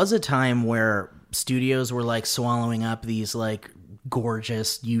totally was a time where studios were like swallowing up these like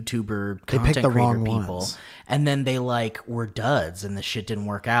gorgeous YouTuber content picked the creator wrong people, ones. and then they like were duds, and the shit didn't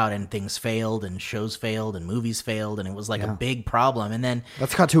work out, and things failed, and shows failed, and movies failed, and it was like a big problem. And then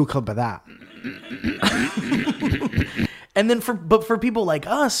let's cut to a clip of that. And then for people like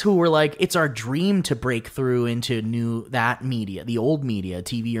us who were like, it's our dream to break through into that media, the old media,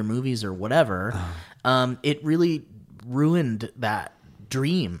 TV or movies or whatever, it really ruined that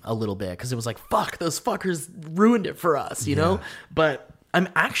dream a little bit, because it was like, fuck, those fuckers ruined it for us, you know? But I'm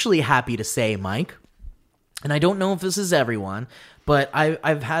actually happy to say, Mike, and I don't know if this is everyone, but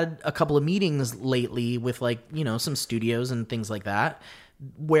I've had a couple of meetings lately with like, some studios and things like that,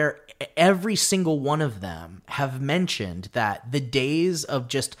 where every single one of them have mentioned that the days of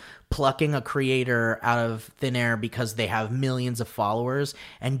just plucking a creator out of thin air because they have millions of followers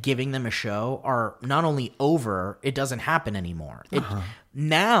and giving them a show are not only over, it doesn't happen anymore.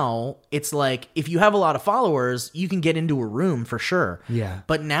 Now it's like, if you have a lot of followers, you can get into a room for sure. Yeah.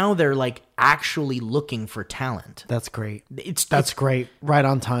 But now they're like actually looking for talent. That's great. That's great. Right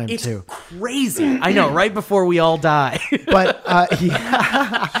on time, it's too. Crazy. I know, right before we all die. But,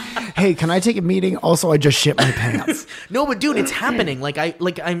 hey, can I take a meeting? Also, I just shit my pants. No, but dude, it's happening.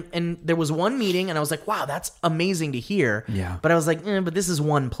 And there was one meeting and I was like, wow, that's amazing to hear. Yeah. But I was like, but this is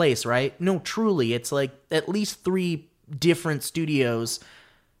one place, right? No, truly, it's like at least 3 different studios,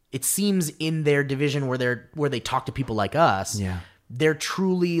 it seems, in their division where they talk to people like us. Yeah. They're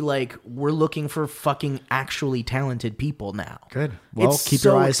truly like, we're looking for fucking actually talented people now. Good. Well, It's keep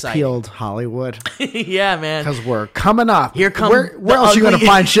so your eyes exciting. peeled, Hollywood. Yeah, man. Because we're coming up. Here come Where the else are you going to ugly-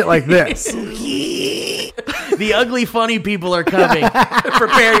 find shit like this? The ugly, funny people are coming.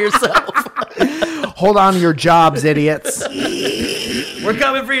 Prepare yourself. Hold on to your jobs, idiots. We're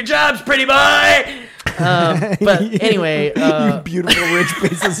coming for your jobs, pretty boy. But anyway, You beautiful rich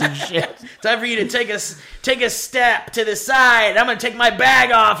pieces of shit. time for you to take a step to the side. I'm gonna take my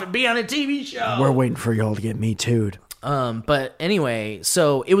bag off and be on a TV show. We're waiting for y'all to get me too'd. But anyway,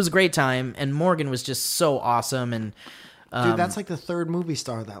 so it was a great time, and Morgan was just so awesome, and Dude, that's like the 3rd movie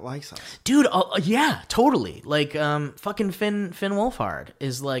star that likes us. dude, yeah, totally. Like, fucking Finn Wolfhard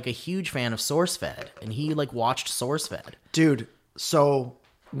is like a huge fan of SourceFed, and he like watched SourceFed. Dude, so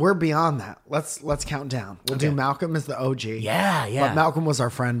we're beyond that. Let's count down. We'll do Malcolm as the OG. Yeah. But Malcolm was our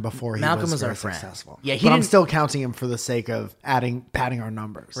friend before he Malcolm was very our friend. successful. Yeah, but I'm still counting him for the sake of padding our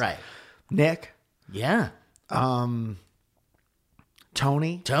numbers. Right. Nick. Yeah.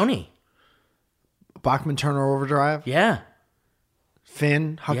 Tony. Bachman Turner Overdrive. Yeah.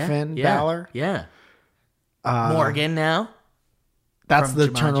 Finn. Huck Finn. Yeah. Balor. Yeah. Morgan now. That's From the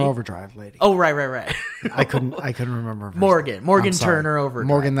Jumanji? Turner Overdrive lady. Oh, right. I couldn't remember her first Morgan name. I'm sorry. Turner Overdrive.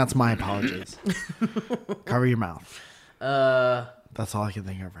 Morgan, that's my apologies. Cover your mouth. That's all I can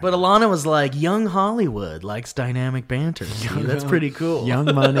think of right But now. Alana was like, young Hollywood likes dynamic banter. See, that's pretty cool.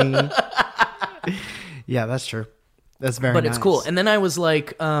 Young money. Yeah, that's true. That's very But nice. it's cool. And then I was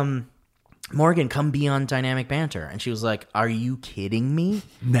like, Morgan, come be on dynamic banter. And she was like, are you kidding me?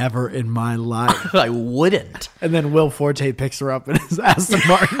 Never in my life. I wouldn't. And then Will Forte picks her up in his Aston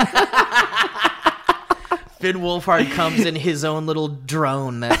Martin. Finn Wolfhard comes in his own little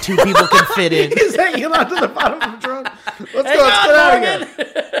drone that 2 people can fit in. He's hanging onto the bottom of the drone. Let's Hang go. Let's on, get out of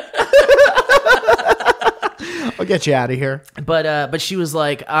here. I'll get you out of here. But she was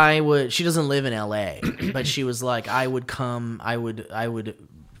like, she doesn't live in LA, but she was like, I would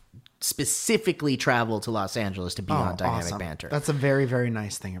specifically travel to Los Angeles to be on Dynamic Awesome. Banter. That's a very, very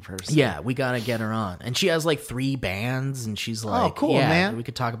nice thing of hers. Yeah, we gotta get her on, and she has like 3 bands, and she's like, cool, yeah, man. we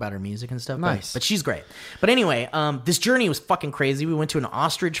could talk about her music and stuff. Nice. but she's great. But anyway, this journey was fucking crazy. We went to an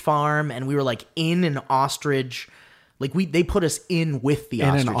ostrich farm, and we were like in an ostrich Like they put us in with the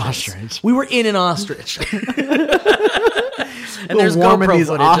In an ostriches. ostrich. We were in an ostrich. And There's GoPro these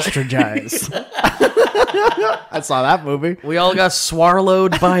footage. ostrich eyes. I saw that movie. We all got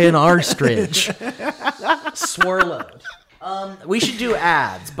swallowed by an ostrich. Swirlowed. We should do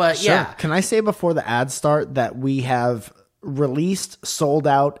ads, but yeah. Can I say before the ads start that we have released, sold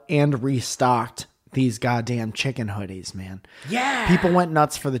out, and restocked these goddamn chicken hoodies, man? Yeah. People went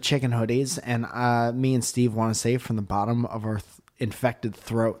nuts for the chicken hoodies, and me and Steve want to say from the bottom of our infected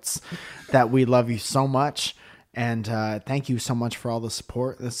throats that we love you so much. And thank you so much for all the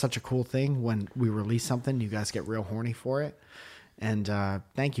support. That's such a cool thing. When we release something, you guys get real horny for it. And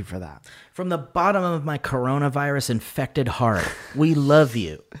thank you for that. From the bottom of my coronavirus infected heart, we love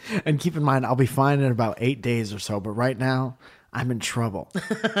you. And keep in mind, I'll be fine in about 8 days or so. But right now, I'm in trouble.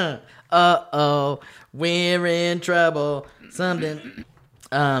 Uh-oh, we're in trouble. Something.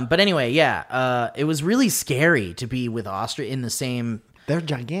 But anyway, yeah. It was really scary to be with ostrich in the same... They're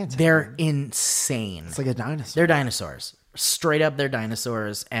gigantic. They're insane. It's like a dinosaur. They're dinosaurs. Straight up, they're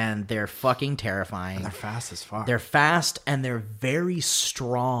dinosaurs, and they're fucking terrifying. And they're fast as fuck. They're fast, and they're very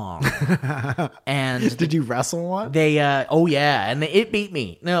strong. And did you wrestle one? they, oh yeah, and it beat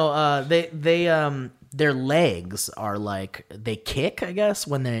me. No, their legs are like they kick. I guess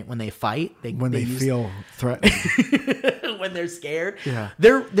when they fight, When they feel threatened. when they're scared. Yeah.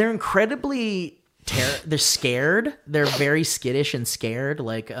 They're incredibly. They're scared. They're very skittish and scared.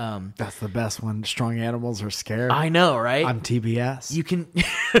 Like That's the best one. Strong animals are scared. I know, right? On TBS. You can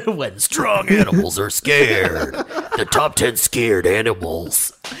when strong animals are scared. The top 10 scared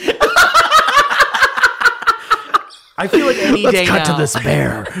animals. I feel like any day Let's cut now. to this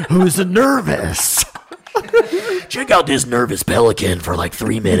bear who's nervous. Check out this nervous pelican for like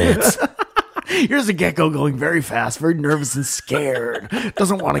 3 minutes. Here's a gecko going very fast, very nervous and scared.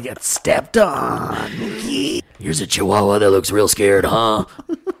 Doesn't want to get stepped on. Here's a chihuahua that looks real scared, huh?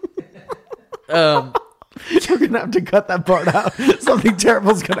 You're going to have to cut that part out. Something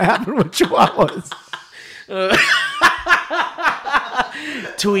terrible's going to happen with chihuahuas.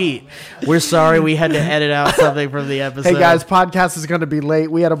 Tweet. We're sorry we had to edit out something from the episode. Hey guys, podcast is going to be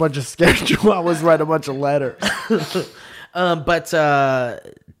late. We had a bunch of scared chihuahuas write a bunch of letters.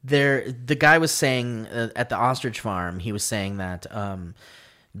 The guy was saying at the ostrich farm, he was saying that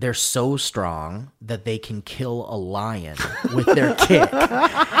they're so strong that they can kill a lion with their kick.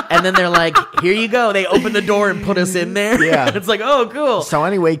 And then they're like, here you go. They open the door and put us in there. Yeah. It's like, oh, cool. So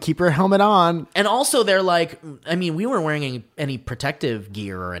anyway, keep your helmet on. And also they're like, I mean, we weren't wearing any protective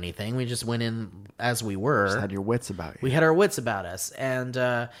gear or anything. We just went in as we were. Just had your wits about you. We had our wits about us. And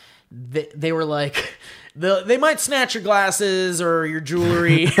they were like... They might snatch your glasses or your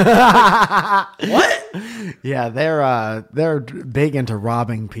jewelry. What? Yeah, they're big into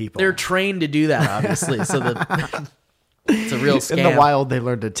robbing people. They're trained to do that, obviously. So it's a real scam. In the wild, they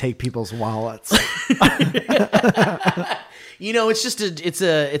learn to take people's wallets. You know, it's just it's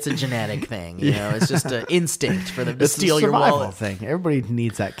a genetic thing. You know, it's just an instinct for them to steal your survival wallet. thing. Everybody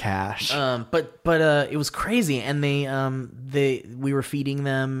needs that cash. But it was crazy, and we were feeding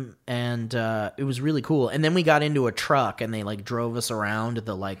them, and it was really cool. And then we got into a truck, and they like drove us around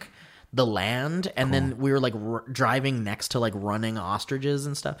the land, and then we were like driving next to like running ostriches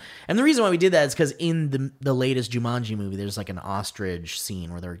and stuff. And the reason why we did that is because in the latest Jumanji movie, there's like an ostrich scene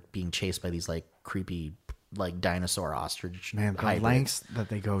where they're being chased by these like creepy like dinosaur ostrich. Man, the hybrids. lengths that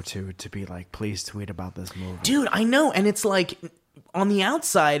they go to be like, please tweet about this movie. Dude, I know. And it's like, on the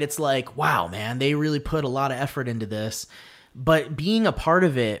outside, it's like, wow, man, they really put a lot of effort into this. But being a part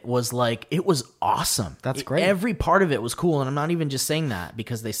of it was like, it was awesome. That's great. Every part of it was cool. And I'm not even just saying that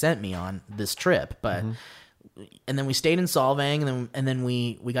because they sent me on this trip. But, and then we stayed in Solvang, and then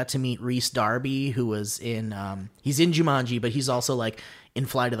we got to meet Reese Darby, who was he's in Jumanji, but he's also like in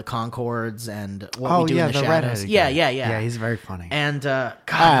Flight of the Conchords and What We Do in the Shadows. Yeah. Yeah, he's very funny. And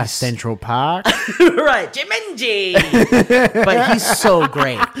God, Central Park. right, Jumanji. But he's so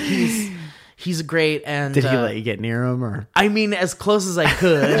great. He's great. And Did he let you get near him, or I mean, as close as I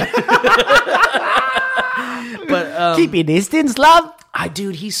could. But keep your distance, love?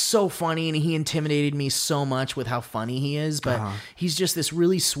 Dude, he's so funny, and he intimidated me so much with how funny he is. But he's just this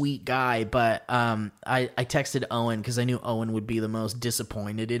really sweet guy. But I texted Owen because I knew Owen would be the most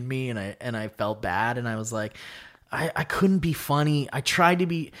disappointed in me, and I felt bad, and I was like, I couldn't be funny. I tried to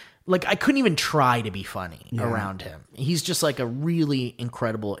be like, I couldn't even try to be funny around him. He's just like a really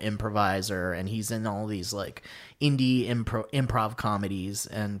incredible improviser, and he's in all these like indie improv comedies,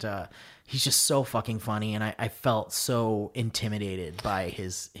 and he's just so fucking funny, and I felt so intimidated by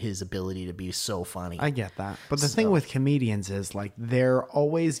his ability to be so funny. I get that. But the thing with comedians is like they're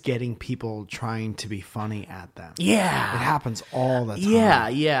always getting people trying to be funny at them. Yeah. It happens all the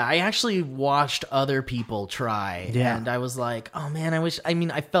time. Yeah. I actually watched other people try, and I was like, oh man,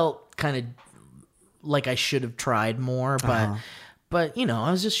 I felt kind of like I should have tried more, but you know,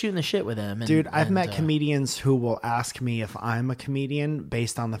 I was just shooting the shit with him. Dude, I've met comedians who will ask me if I'm a comedian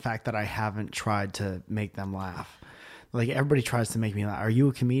based on the fact that I haven't tried to make them laugh. Like everybody tries to make me laugh. Are you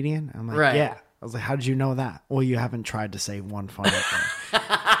a comedian? I'm like, yeah. I was like, how did you know that? Well, you haven't tried to say one funny thing.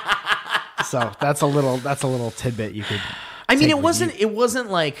 So that's a little tidbit you could. I mean, it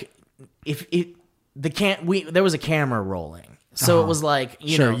wasn't like there was a camera rolling. So it was like,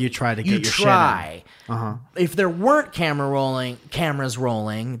 you know, you try to get your try. shit in. If there weren't cameras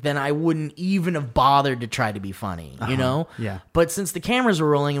rolling, then I wouldn't even have bothered to try to be funny, you know? Yeah. But since the cameras were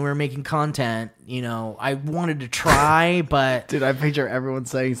rolling and we were making content, you know, I wanted to try, but Dude, I picture everyone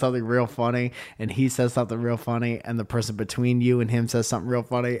saying something real funny, and he says something real funny, and the person between you and him says something real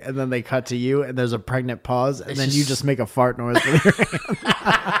funny, and then they cut to you, and there's a pregnant pause, and then you just make a fart noise with your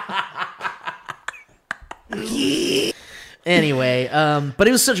hand. Anyway, but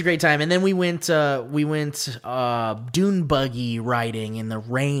it was such a great time, and then we went dune buggy riding in the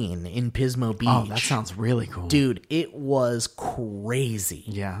rain in Pismo Beach. Oh, that sounds really cool, dude. It was crazy.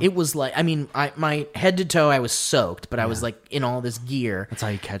 Yeah, it was like, I mean, my head to toe I was soaked, but I was like in all this gear. That's how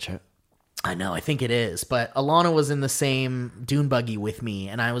you catch it. I know, I think it is. But Alana was in the same dune buggy with me,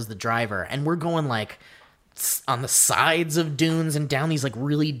 and I was the driver, and we're going like on the sides of dunes and down these like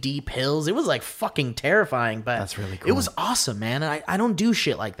really deep hills. It was like fucking terrifying, but that's really cool. It was awesome, man. And I don't do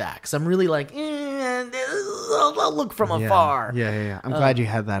shit like that because I'm really like, I'll look from afar. Yeah. I'm glad you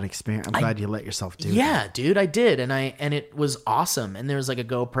had that experience. I'm glad you let yourself do that. Yeah, dude, I did, and it was awesome. And there was like a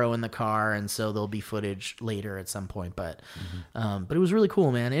GoPro in the car, and so there'll be footage later at some point. But it was really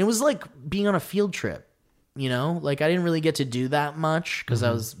cool, man. And it was like being on a field trip. You know, like I didn't really get to do that much because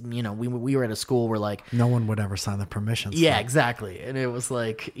I was, you know, we were at a school where like no one would ever sign the permission. Yeah, exactly. And it was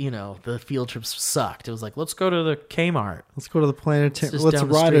like, you know, the field trips sucked. It was like, let's go to the Kmart. Let's go to the planetarium. Let's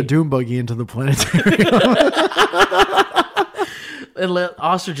ride a dune buggy into the planetarium. And let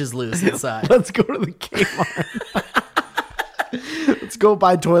ostriches loose inside. Let's go to the Kmart. Let's go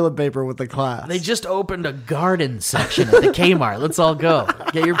buy toilet paper with the class. They just opened a garden section at the Kmart. Let's all go.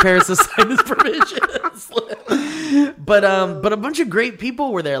 Get your parents to sign this permission slip. But a bunch of great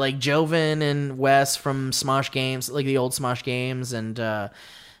people were there, like Joven and Wes from Smosh Games, like the old Smosh Games, and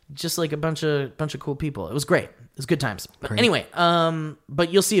just like a bunch of cool people. It was great. It was good times. But anyway,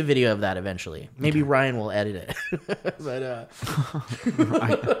 but you'll see a video of that eventually. Maybe Ryan will edit it. But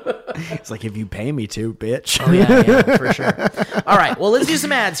it's like, if you pay me to, bitch. Oh yeah, for sure. All right, well, let's do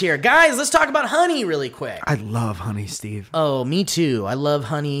some ads here. Guys, let's talk about honey really quick. I love honey, Steve. Oh, me too. I love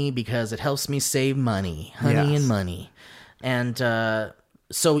honey because it helps me save money. Honey and money. And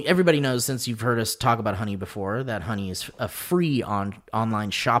so everybody knows, since you've heard us talk about honey before, that honey is a free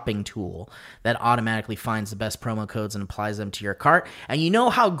online shopping tool that automatically finds the best promo codes and applies them to your cart. And you know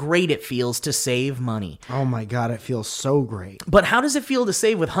how great it feels to save money. Oh my God, it feels so great. But how does it feel to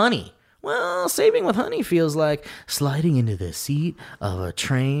save with honey? Well, saving with honey feels like sliding into the seat of a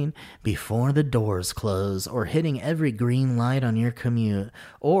train before the doors close, or hitting every green light on your commute,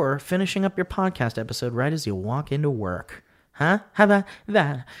 or finishing up your podcast episode right as you walk into work. Huh? How about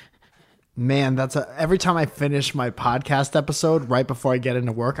that? Man, every time I finish my podcast episode right before I get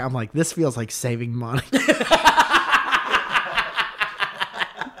into work, I'm like, this feels like saving money.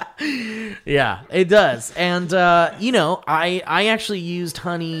 Yeah, it does. And you know, I actually used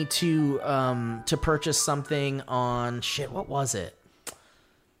honey to purchase something on what was it?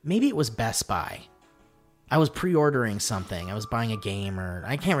 Maybe it was Best Buy. I was pre-ordering something. I was buying a game, or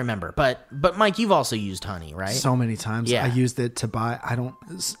I can't remember. But Mike, you've also used honey, right? So many times. Yeah. I used it to buy.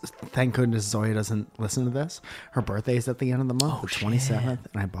 Thank goodness Zoya doesn't listen to this. Her birthday's at the end of the month, the 27th,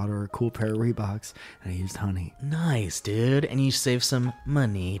 and I bought her a cool pair of Reeboks, and I used honey. Nice, dude. And you saved some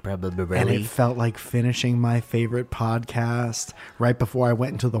money, probably. And it felt like finishing my favorite podcast right before I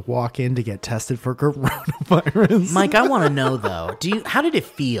went into the walk-in to get tested for coronavirus. Mike, I want to know though. How did it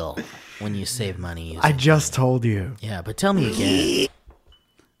feel when you save money? I just told you. Yeah, but tell me again.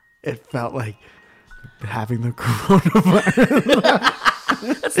 It felt like having the coronavirus.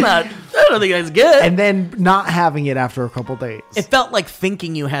 I don't think that's good. And then not having it after a couple days. It felt like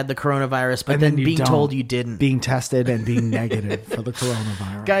thinking you had the coronavirus, but then being told you didn't. Being tested and being negative for the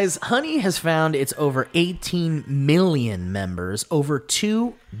coronavirus. Guys, Honey has found its over 18 million members, over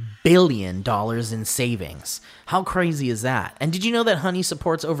 2 billion in savings. How crazy is that? And did you know that Honey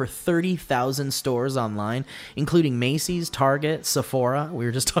supports over 30,000 stores online, including Macy's, Target, Sephora, we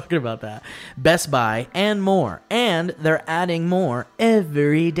were just talking about that, Best Buy, and more. And they're adding more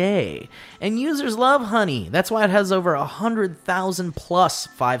every day. And users love Honey. That's why it has over 100,000 plus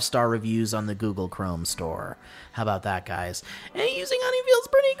 5-star reviews on the Google Chrome store. How about that, guys? And using Honey feels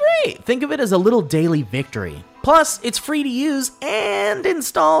pretty great. Think of it as a little daily victory. Plus, it's free to use and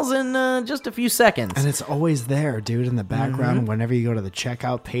installs in just a few seconds. And it's always there, dude, in the background. Whenever you go to the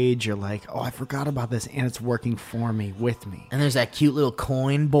checkout page, you're like, oh, I forgot about this, and it's working for me, with me. And there's that cute little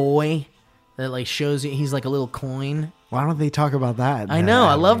coin boy that like shows you he's like a little coin. Why don't they talk about that? I know,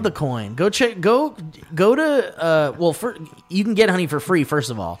 I love the coin. Go check. Go to. You can get Honey for free first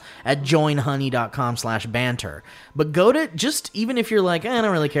of all at joinhoney.com/banter. But go to even if you're like I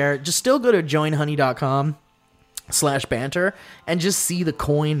don't really care, just still go to joinhoney.com/banter and just see the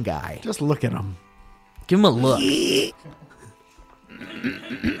coin guy. Just look at him. Give him a look.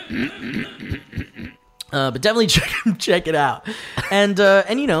 But definitely check it out. And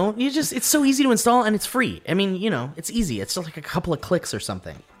you know, it's so easy to install and it's free. I mean, you know, it's easy. It's just like a couple of clicks or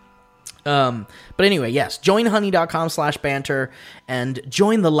something. But anyway, yes, joinhoney.com/banter and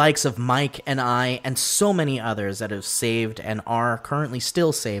join the likes of Mike and I and so many others that have saved and are currently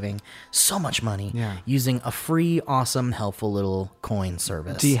still saving so much money using a free, awesome, helpful little coin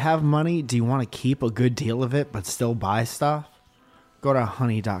service. Do you have money? Do you want to keep a good deal of it but still buy stuff? Go to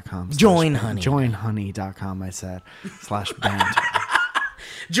honey.com. Join Honey. Joinhoney.com, I said, /banter.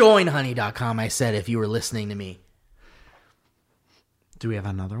 Joinhoney.com, I said, if you were listening to me. Do we have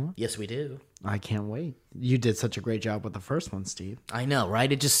another one? Yes, we do. I can't wait. You did such a great job with the first one, Steve. I know,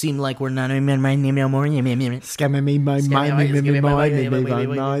 right? It just seemed like we're not my name no more. Scamming me, my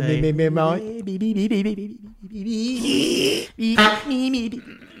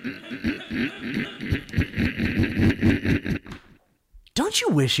Don't you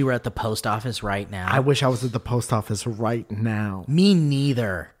wish you were at the post office right now? I wish I was at the post office right now. Me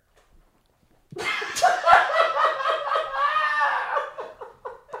neither.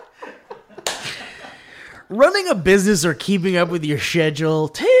 Running a business or keeping up with your schedule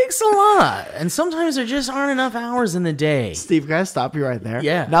takes a lot, and sometimes there just aren't enough hours in the day. Steve, can I stop you right there?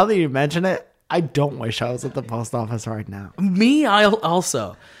 Yeah. Now that you mention it, I don't wish I was at the post office right now. Me, I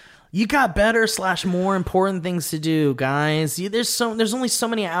also. You got better / more important things to do, guys. There's only so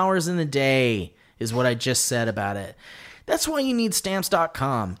many hours in the day, is what I just said about it. That's why you need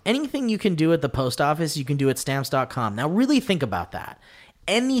Stamps.com. Anything you can do at the post office, you can do at Stamps.com. Now, really think about that.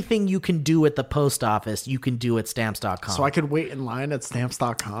 Anything you can do at the post office, you can do at Stamps.com. So I could wait in line at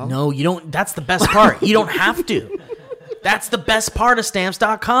Stamps.com? No, you don't. That's the best part. You don't have to. That's the best part of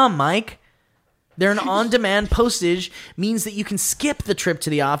Stamps.com, Mike. They're an on-demand postage, means that you can skip the trip to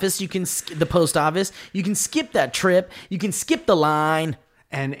the office, the post office, you can skip that trip, you can skip the line.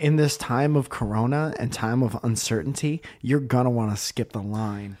 And in this time of corona and time of uncertainty, you're going to want to skip the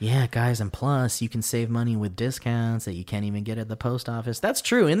line. Yeah, guys, and plus, you can save money with discounts that you can't even get at the post office. That's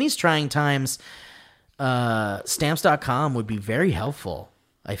true. In these trying times, Stamps.com would be very helpful,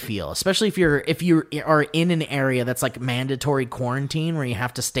 I feel. Especially if you are in an area that's like mandatory quarantine where you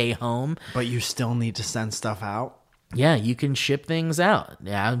have to stay home. But you still need to send stuff out? Yeah, you can ship things out.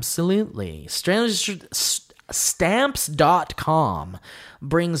 Absolutely. Stamps.com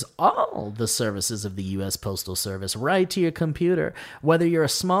brings all the services of the U.S. Postal Service right to your computer. Whether you're a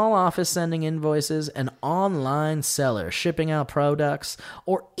small office sending invoices, an online seller shipping out products,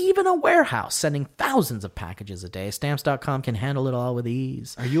 or even a warehouse sending thousands of packages a day, Stamps.com can handle it all with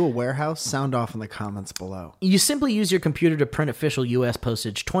ease. Are you a warehouse? Sound off in the comments below. You simply use your computer to print official U.S.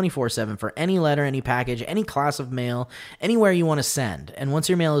 postage 24/7 for any letter, any package, any class of mail, anywhere you want to send. And once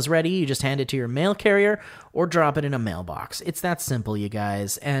your mail is ready, you just hand it to your mail carrier or drop it in a mailbox. It's that simple, you guys.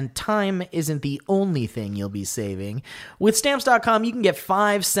 And time isn't the only thing you'll be saving. With Stamps.com, you can get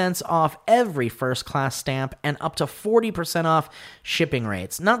 5 cents off every first-class stamp and up to 40% off shipping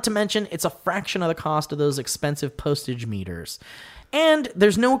rates. Not to mention, it's a fraction of the cost of those expensive postage meters. And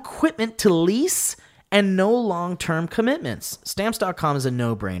there's no equipment to lease and no long-term commitments. Stamps.com is a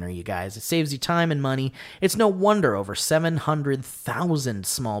no-brainer, you guys. It saves you time and money. It's no wonder over 700,000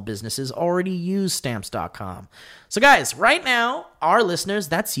 small businesses already use Stamps.com. So guys, right now, our listeners,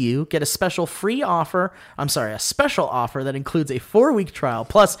 that's you, get a special offer that includes a 4-week trial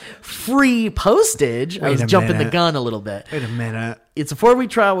plus free postage. I was jumping the gun a little bit. Wait a minute. It's a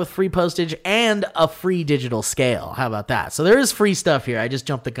 4-week trial with free postage and a free digital scale. How about that? So there is free stuff here. I just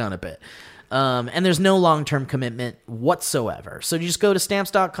jumped the gun a bit. And there's no long-term commitment whatsoever. So you just go to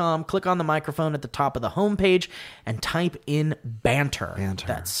Stamps.com, click on the microphone at the top of the homepage, and type in banter.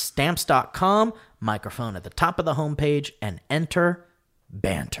 That's Stamps.com, microphone at the top of the homepage, and enter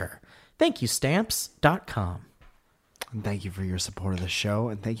banter. Thank you, Stamps.com. And thank you for your support of the show,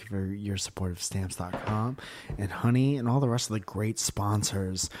 and thank you for your support of Stamps.com and Honey and all the rest of the great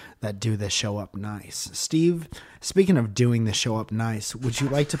sponsors that do this show up nice. Steve, speaking of doing the show up nice, would you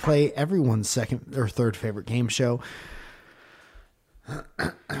like to play everyone's second or third favorite game show?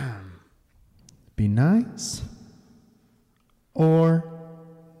 Be nice or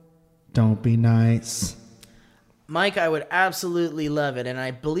don't be nice? Mike, I would absolutely love it, and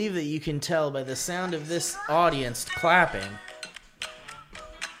I believe that you can tell by the sound of this audience clapping.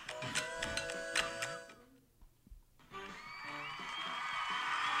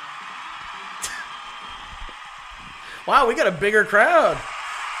 Wow, we got a bigger crowd.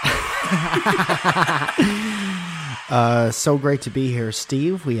 So great to be here,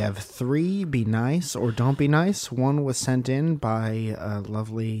 Steve. We have 3 Be Nice or Don't Be Nice. One was sent in by a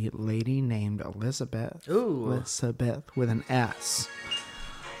lovely lady named Elizabeth. Ooh. Elizabeth with an S.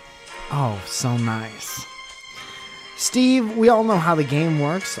 Oh, so nice. Steve, we all know how the game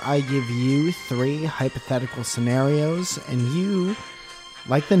works. I give you 3 hypothetical scenarios, and you,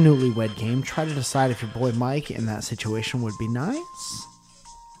 like the newlywed game, try to decide if your boy Mike in that situation would be nice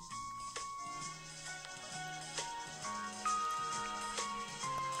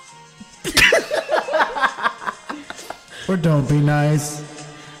or don't be nice.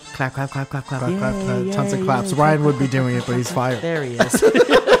 Clap, clap, clap, clap, clap. Clap, clap, clap. Yay, Tons of yay, claps. yay. Ryan would be doing it, but he's fired. There he is.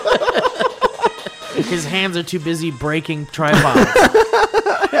 His hands are too busy breaking tripods.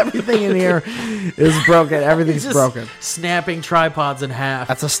 Everything in here is broken. Everything's Just broken. snapping tripods in half.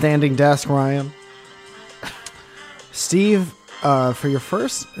 That's a standing desk, Ryan. Steve, for your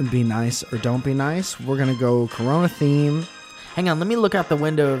first Be Nice or Don't Be Nice, we're going to go Corona theme. Hang on, let me look out the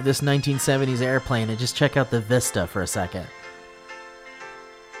window of this 1970s airplane and just check out the vista for a second.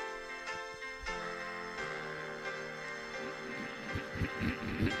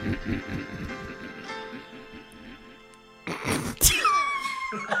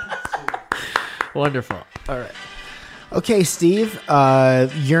 Wonderful. All right. Okay, Steve,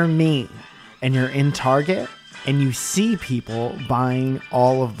 you're me, and you're in Target, and you see people buying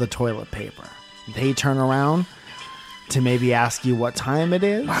all of the toilet paper. They turn around to maybe ask you what time it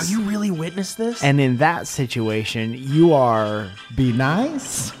is. Wow, you really witnessed this? And in that situation, you are be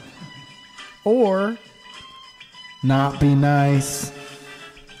nice or not be nice.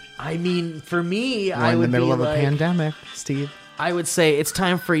 I mean, for me, We're I in would the middle be of a like, pandemic, Steve. I would say it's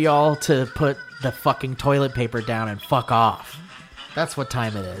time for y'all to put the fucking toilet paper down and fuck off. That's what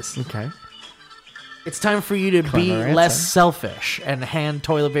time it is. Okay. It's time for you to be Clever less answer. selfish and hand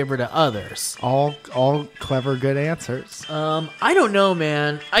toilet paper to others. All clever, good answers. I don't know,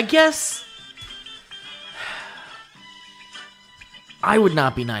 man. I guess I would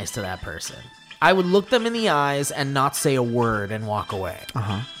not be nice to that person. I would look them in the eyes and not say a word and walk away.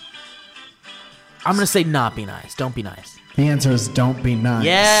 Uh-huh. I'm going to say not be nice. Don't be nice. The answer is don't be nice.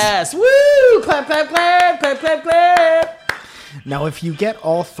 Yes. Woo! Clap, clap, clap. Clap, clap, clap. Now, if you get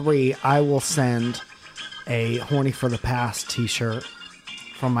all 3, I will send a Horny for the Past t-shirt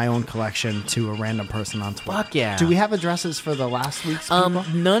from my own collection to a random person on Twitter. Fuck yeah. Do we have addresses for the last week's people?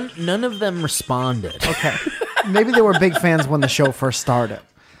 None of them responded. Okay. Maybe they were big fans when the show first started.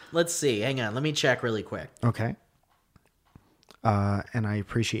 Let's see. Hang on. Let me check really quick. Okay. And I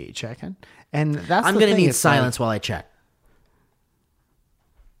appreciate you checking. And that's I'm the going to thing, need it's silence while I check.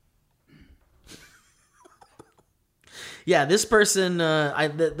 Yeah, this person,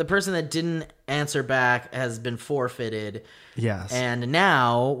 the person that didn't answer back has been forfeited. Yes. And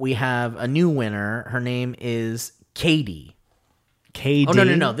now we have a new winner. Her name is Katie. KD. Oh,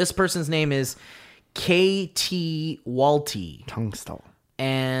 no. This person's name is KT Walty. Tungstol.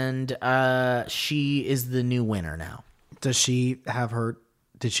 And she is the new winner now. Does she have her...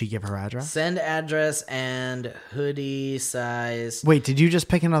 Did she give her address? Send address and hoodie size. Wait, did you just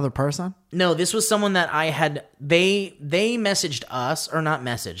pick another person? No, this was someone that I had. They messaged us, or not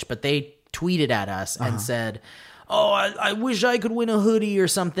messaged, but they tweeted at us and said, "Oh, I wish I could win a hoodie or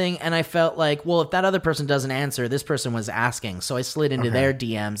something." And I felt like, well, if that other person doesn't answer, this person was asking. So I slid into their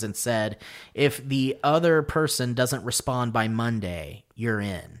DMs and said, if the other person doesn't respond by Monday, you're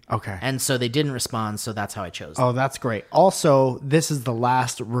in. Okay. And so they didn't respond, so that's how I chose them. Oh, that's great. Also, this is the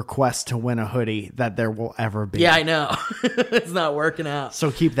last request to win a hoodie that there will ever be. Yeah, I know. It's not working out.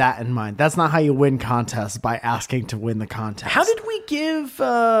 So keep that in mind. That's not how you win contests, by asking to win the contest. How did we give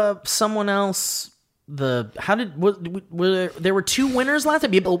someone else there were two winners last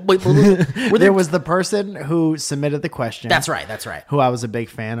time? There was the person who submitted the question. That's right. Who I was a big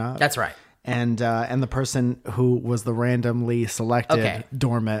fan of. That's right. And the person who was the randomly selected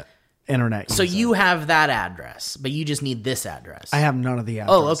dormant internet user. So you have that address, but you just need this address. I have none of the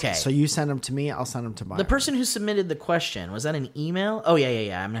addresses. Oh, okay. So you send them to me, I'll send them to my The person who submitted the question, was that an email? Oh,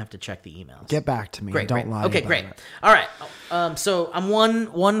 yeah. I'm going to have to check the emails. Get back to me. Great, Don't great. lie. Okay, about great. it. All right. So I'm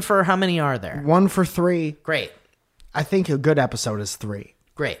one for how many are there? 1 for 3. Great. I think a good episode is 3.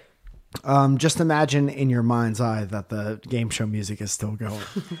 Great. Just imagine in your mind's eye that the game show music is still going.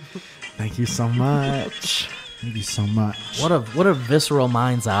 Thank you so much. Thank you so much. What a visceral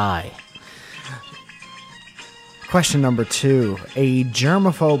mind's eye. Question number 2. A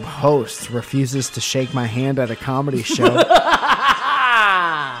germaphobe host refuses to shake my hand at a comedy show.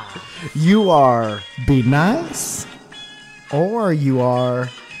 You are be nice, or you are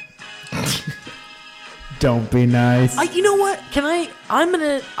don't be nice. You know what? I'm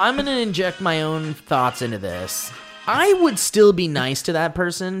gonna inject my own thoughts into this. I would still be nice to that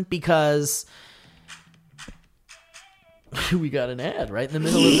person because we got an ad right in the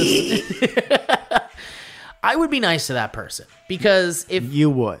middle of this. I would be nice to that person because if you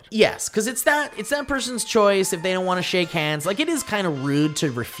would, yes, because it's that person's choice. If they don't want to shake hands, like it is kind of rude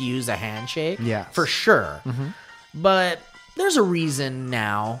to refuse a handshake. Yeah, for sure. Mm-hmm. But there's a reason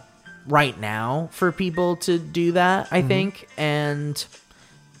right now, for people to do that. I think, and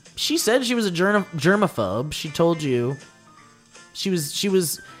she said she was a germaphobe. She told you, she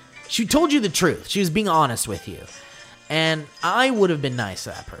told you the truth. She was being honest with you. And I would have been nice to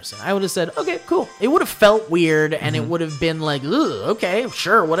that person. I would have said, okay, cool. It would have felt weird, and it would have been like, ugh, okay,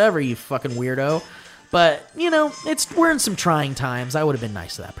 sure, whatever, you fucking weirdo. But, we're in some trying times. I would have been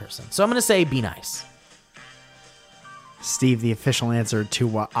nice to that person. So I'm going to say be nice. Steve, the official answer to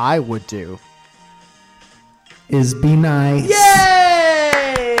what I would do is be nice.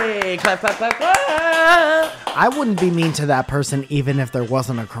 Yay! Clap, clap, clap, clap. I wouldn't be mean to that person even if there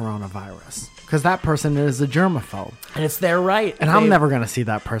wasn't a coronavirus. Because that person is a germaphobe. And it's their right. And I'm never going to see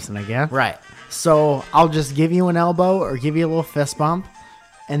that person again. Right. So I'll just give you an elbow or give you a little fist bump.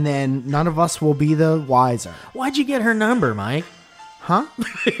 And then none of us will be the wiser. Why'd you get her number, Mike? Huh?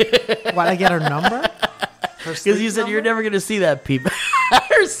 Why'd I get her number? Because you said you're never going to see that people.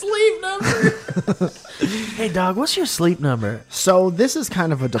 Her sleep number. Hey, dog, what's your sleep number? So this is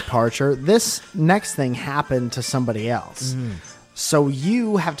kind of a departure. This next thing happened to somebody else. So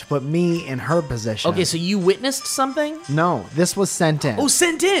you have to put me in her position. Okay, so you witnessed something? No, this was sent in. Oh,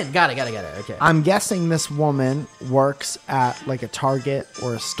 sent in. Got it. Okay. I'm guessing this woman works at like a Target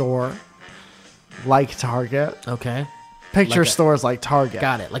or a store like Target. Okay. Picture stores like Target.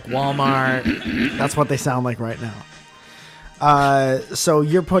 Got it. Like Walmart. That's what they sound like right now. So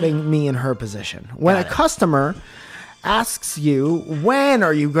you're putting me in her position. When a customer asks you, when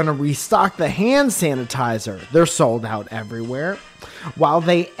are you going to restock the hand sanitizer? They're sold out everywhere. While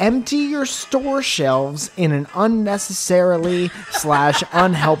they empty your store shelves in an unnecessarily /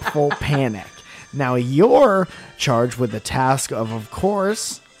 unhelpful panic. Now you're charged with the task of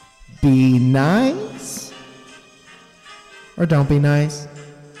course, be nice or don't be nice.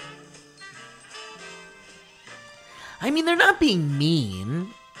 I mean, they're not being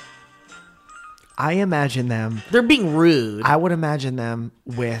mean. I imagine them. They're being rude. I would imagine them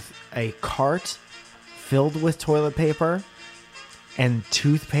with a cart filled with toilet paper and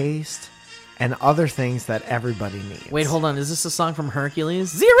toothpaste and other things that everybody needs. Wait, hold on. Is this a song from Hercules?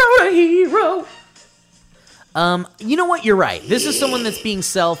 Zero to hero. You know what? You're right. This is someone that's being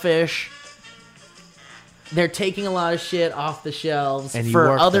selfish. They're taking a lot of shit off the shelves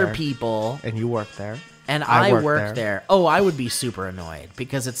for other people. And you work there. And I work there. Oh, I would be super annoyed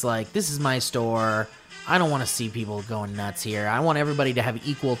because it's like, this is my store. I don't want to see people going nuts here. I want everybody to have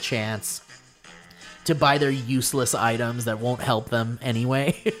equal chance to buy their useless items that won't help them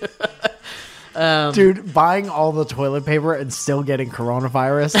anyway. Dude, buying all the toilet paper and still getting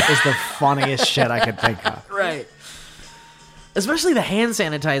coronavirus is the funniest shit I could think of. Right. Especially the hand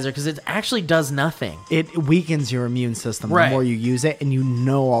sanitizer, because it actually does nothing. It weakens your immune system the more you use it, and you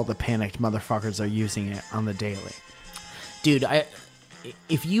know all the panicked motherfuckers are using it on the daily. Dude,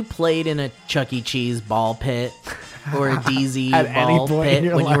 if you played in a Chuck E. Cheese ball pit or a DZ ball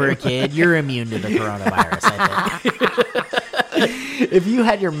pit when you were a kid, you're immune to the coronavirus, I think. If you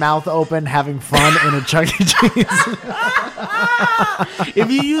had your mouth open having fun in a Chuck E. Cheese.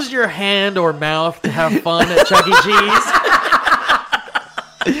 If you used your hand or mouth to have fun at Chuck E. Cheese.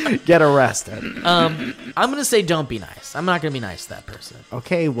 Get arrested. I'm going to say don't be nice. I'm not going to be nice to that person.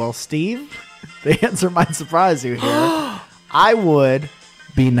 Okay, well, Steve, the answer might surprise you here. I would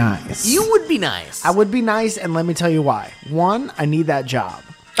be nice. You would be nice. I would be nice, and let me tell you why. One, I need that job.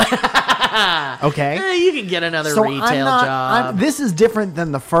 Okay? You can get another retail job. This is different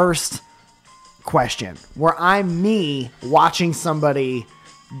than the first question, where I'm me watching somebody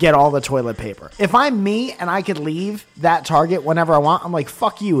get all the toilet paper. If I'm me and I could leave that Target whenever I want, I'm like,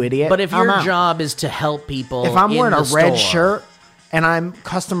 fuck you, idiot. But if I'm your out. job is to help people, If I'm wearing a red store, shirt and I'm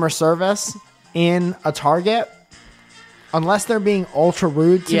customer service in a Target, unless they're being ultra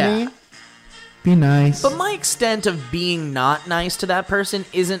rude to me, be nice. But my extent of being not nice to that person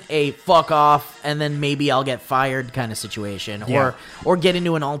isn't a fuck off and then maybe I'll get fired kind of situation, or get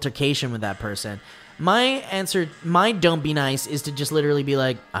into an altercation with that person. My don't be nice is to just literally be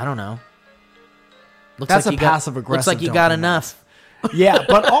like, I don't know. That's a passive aggressive. Looks like you got enough. Yeah,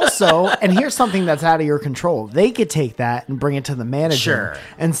 but also, and here's something that's out of your control. They could take that and bring it to the manager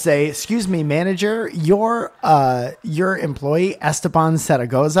and say, "Excuse me, manager, your employee Esteban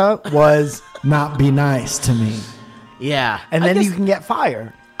Zaragoza was not be nice to me." Yeah, and then you can get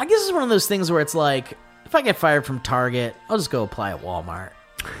fired. I guess it's one of those things where it's like, if I get fired from Target, I'll just go apply at Walmart.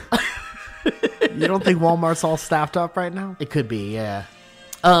 You don't think Walmart's all staffed up right now? It could be, yeah.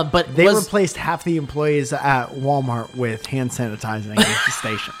 But they replaced half the employees at Walmart with hand sanitizing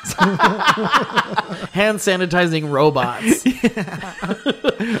stations. Hand sanitizing robots.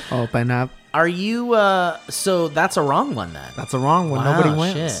 Open up. Are you, so that's a wrong one then? That's a wrong one. Wow, Nobody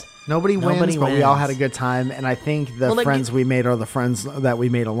wins. Shit. Nobody wins, but we all had a good time. And I think the friends we made are the friends that we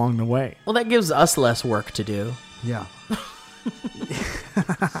made along the way. Well, that gives us less work to do. Yeah.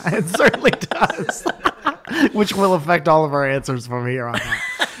 It certainly does. Which will affect all of our answers from here on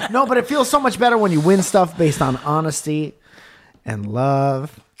out. No, but it feels so much better when you win stuff based on honesty and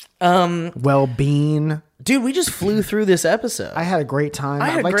love, well-being. Dude, we just flew through this episode. I had a great time.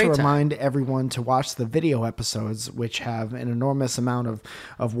 I'd like to remind everyone to watch the video episodes, which have an enormous amount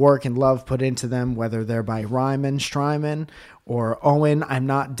of work and love put into them, whether they're by Ryman, Strymon, or Owen, I'm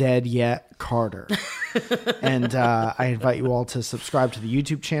not dead yet, Carter. And I invite you all to subscribe to the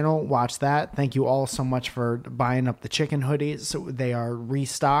YouTube channel. Watch that. Thank you all so much for buying up the chicken hoodies. So they are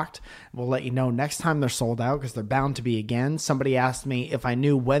restocked. We'll let you know next time they're sold out because they're bound to be again. Somebody asked me if I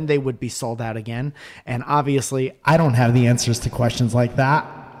knew when they would be sold out again. And obviously, I don't have the answers to questions like that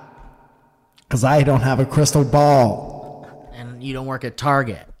because I don't have a crystal ball. And you don't work at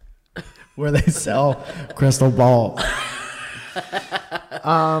Target where they sell crystal balls.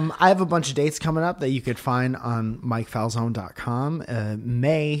 I have a bunch of dates coming up that you could find on MikeFalzone.com.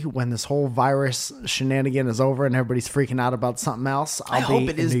 May, when this whole virus shenanigan is over and everybody's freaking out about something else, I hope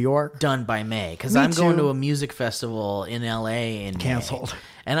it is New York. Done by May, because I'm going to a music festival in LA in canceled.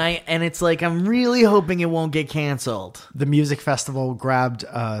 May. And it's like I'm really hoping it won't get canceled. The music festival grabbed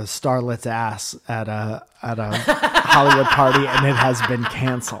Starlet's ass at a Hollywood party, and it has been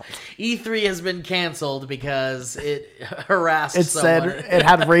canceled. E3 has been canceled because it harassed someone. It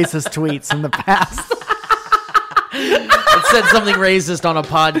had racist tweets in the past. It said something racist on a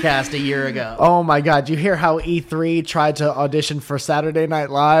podcast a year ago. Oh my God. You hear how E3 tried to audition for Saturday Night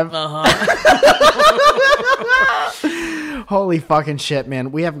Live? Holy fucking shit,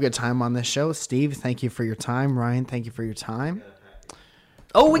 man. We have a good time on this show. Steve, thank you for your time. Ryan, thank you for your time.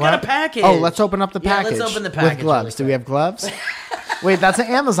 Oh, we got a package. Oh, let's open up the package. Let's open the package. With gloves. Do we have gloves? Wait, that's an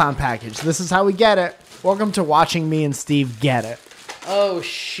Amazon package. This is how we get it. Welcome to watching me and Steve get it. Oh,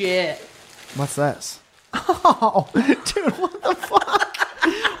 shit. What's this? Oh, dude, what the fuck?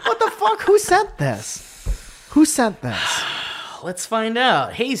 What the fuck? Who sent this? Who sent this? Let's find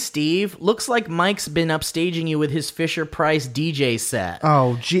out. Hey, Steve. Looks like Mike's been upstaging you with his Fisher-Price DJ set.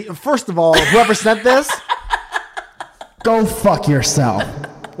 Oh, gee. First of all, whoever sent this, go fuck yourself.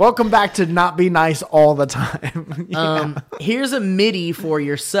 Welcome back to Not Be Nice All the Time. Yeah. Here's a MIDI for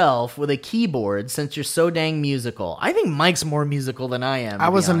yourself with a keyboard since you're so dang musical. I think Mike's more musical than I am. I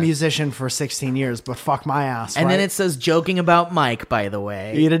was a musician for 16 yeyears, but fuck my ass. And then it says joking about Mike, by the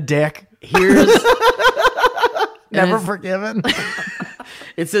way. Eat a dick. Here's... Never forgiven.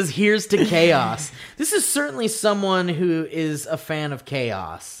 It says, here's to chaos. This is certainly someone who is a fan of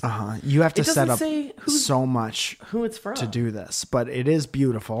chaos. You have to set up so much who it's from to do this, but it is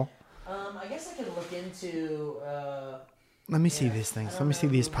beautiful. I guess I could look into... Let me see these things. Let me see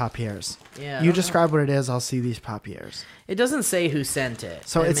these paupières. Yeah, you describe what it is, I'll see these paupières. It doesn't say who sent it.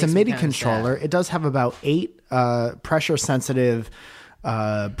 So it's a MIDI controller. It does have about 8 pressure-sensitive...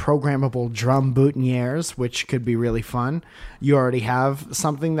 programmable drum boutonnieres, which could be really fun. You already have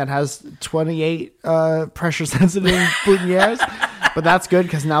something that has 28 pressure sensitive boutonnieres. But that's good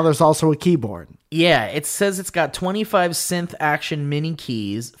because now there's also a keyboard. Yeah, it says it's got 25 synth action mini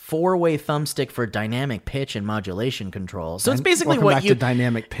keys, 4-way thumbstick for dynamic pitch and modulation control. So it's basically Welcome what back you to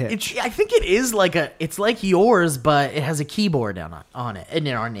dynamic pitch. I think it is it's like yours, but it has a keyboard on it. And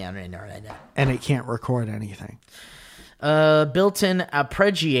it can't record anything. Built-in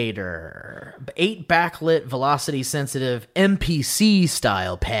arpeggiator, 8 backlit velocity sensitive MPC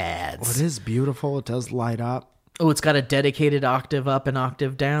style pads. Oh, it is beautiful. It does light up. Oh, it's got a dedicated octave up and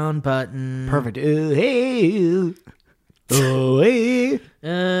octave down button. Perfect. Hey. Oh, hey.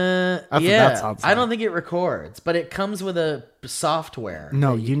 Yeah, what that sounds I don't like. think it records, but it comes with a software.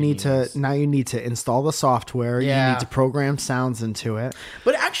 No, that you can need to use. now. You need to install the software. Yeah. You need to program sounds into it.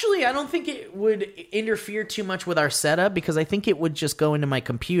 But actually, I don't think it would interfere too much with our setup because I think it would just go into my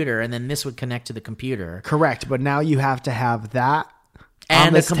computer and then this would connect to the computer. Correct, but now you have to have that And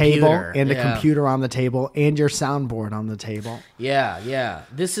on this a table computer, and a yeah. computer on the table and your soundboard on the table. Yeah.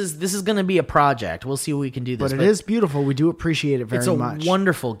 This is going to be a project. We'll see what we can do this. But it is beautiful. We do appreciate it very It's a much.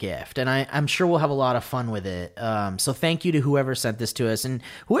 wonderful gift, and I'm sure we'll have a lot of fun with it. So thank you to whoever sent this to us, and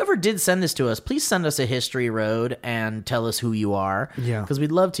whoever did send this to us, please send us a history road and tell us who you are. Yeah. Because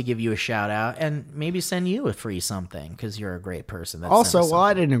we'd love to give you a shout out and maybe send you a free something because you're a great person. That Also, sent us well, I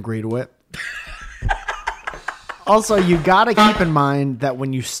something. didn't agree to it. Also, you got to keep in mind that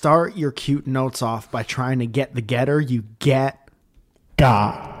when you start your cute notes off by trying to get the getter, you get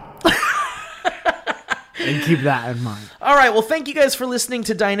God. And keep that in mind. All right. Well, thank you guys for listening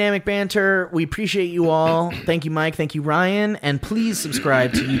to Dynamic Banter. We appreciate you all. Thank you, Mike. Thank you, Ryan. And please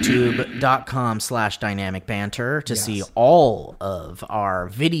subscribe to youtube.com/Dynamic Banter to see all of our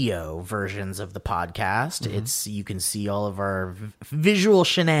video versions of the podcast. You can see all of our visual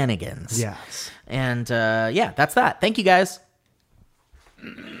shenanigans. Yes. And yeah, that's that. Thank you, guys.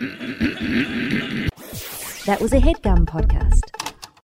 That was a HeadGum podcast.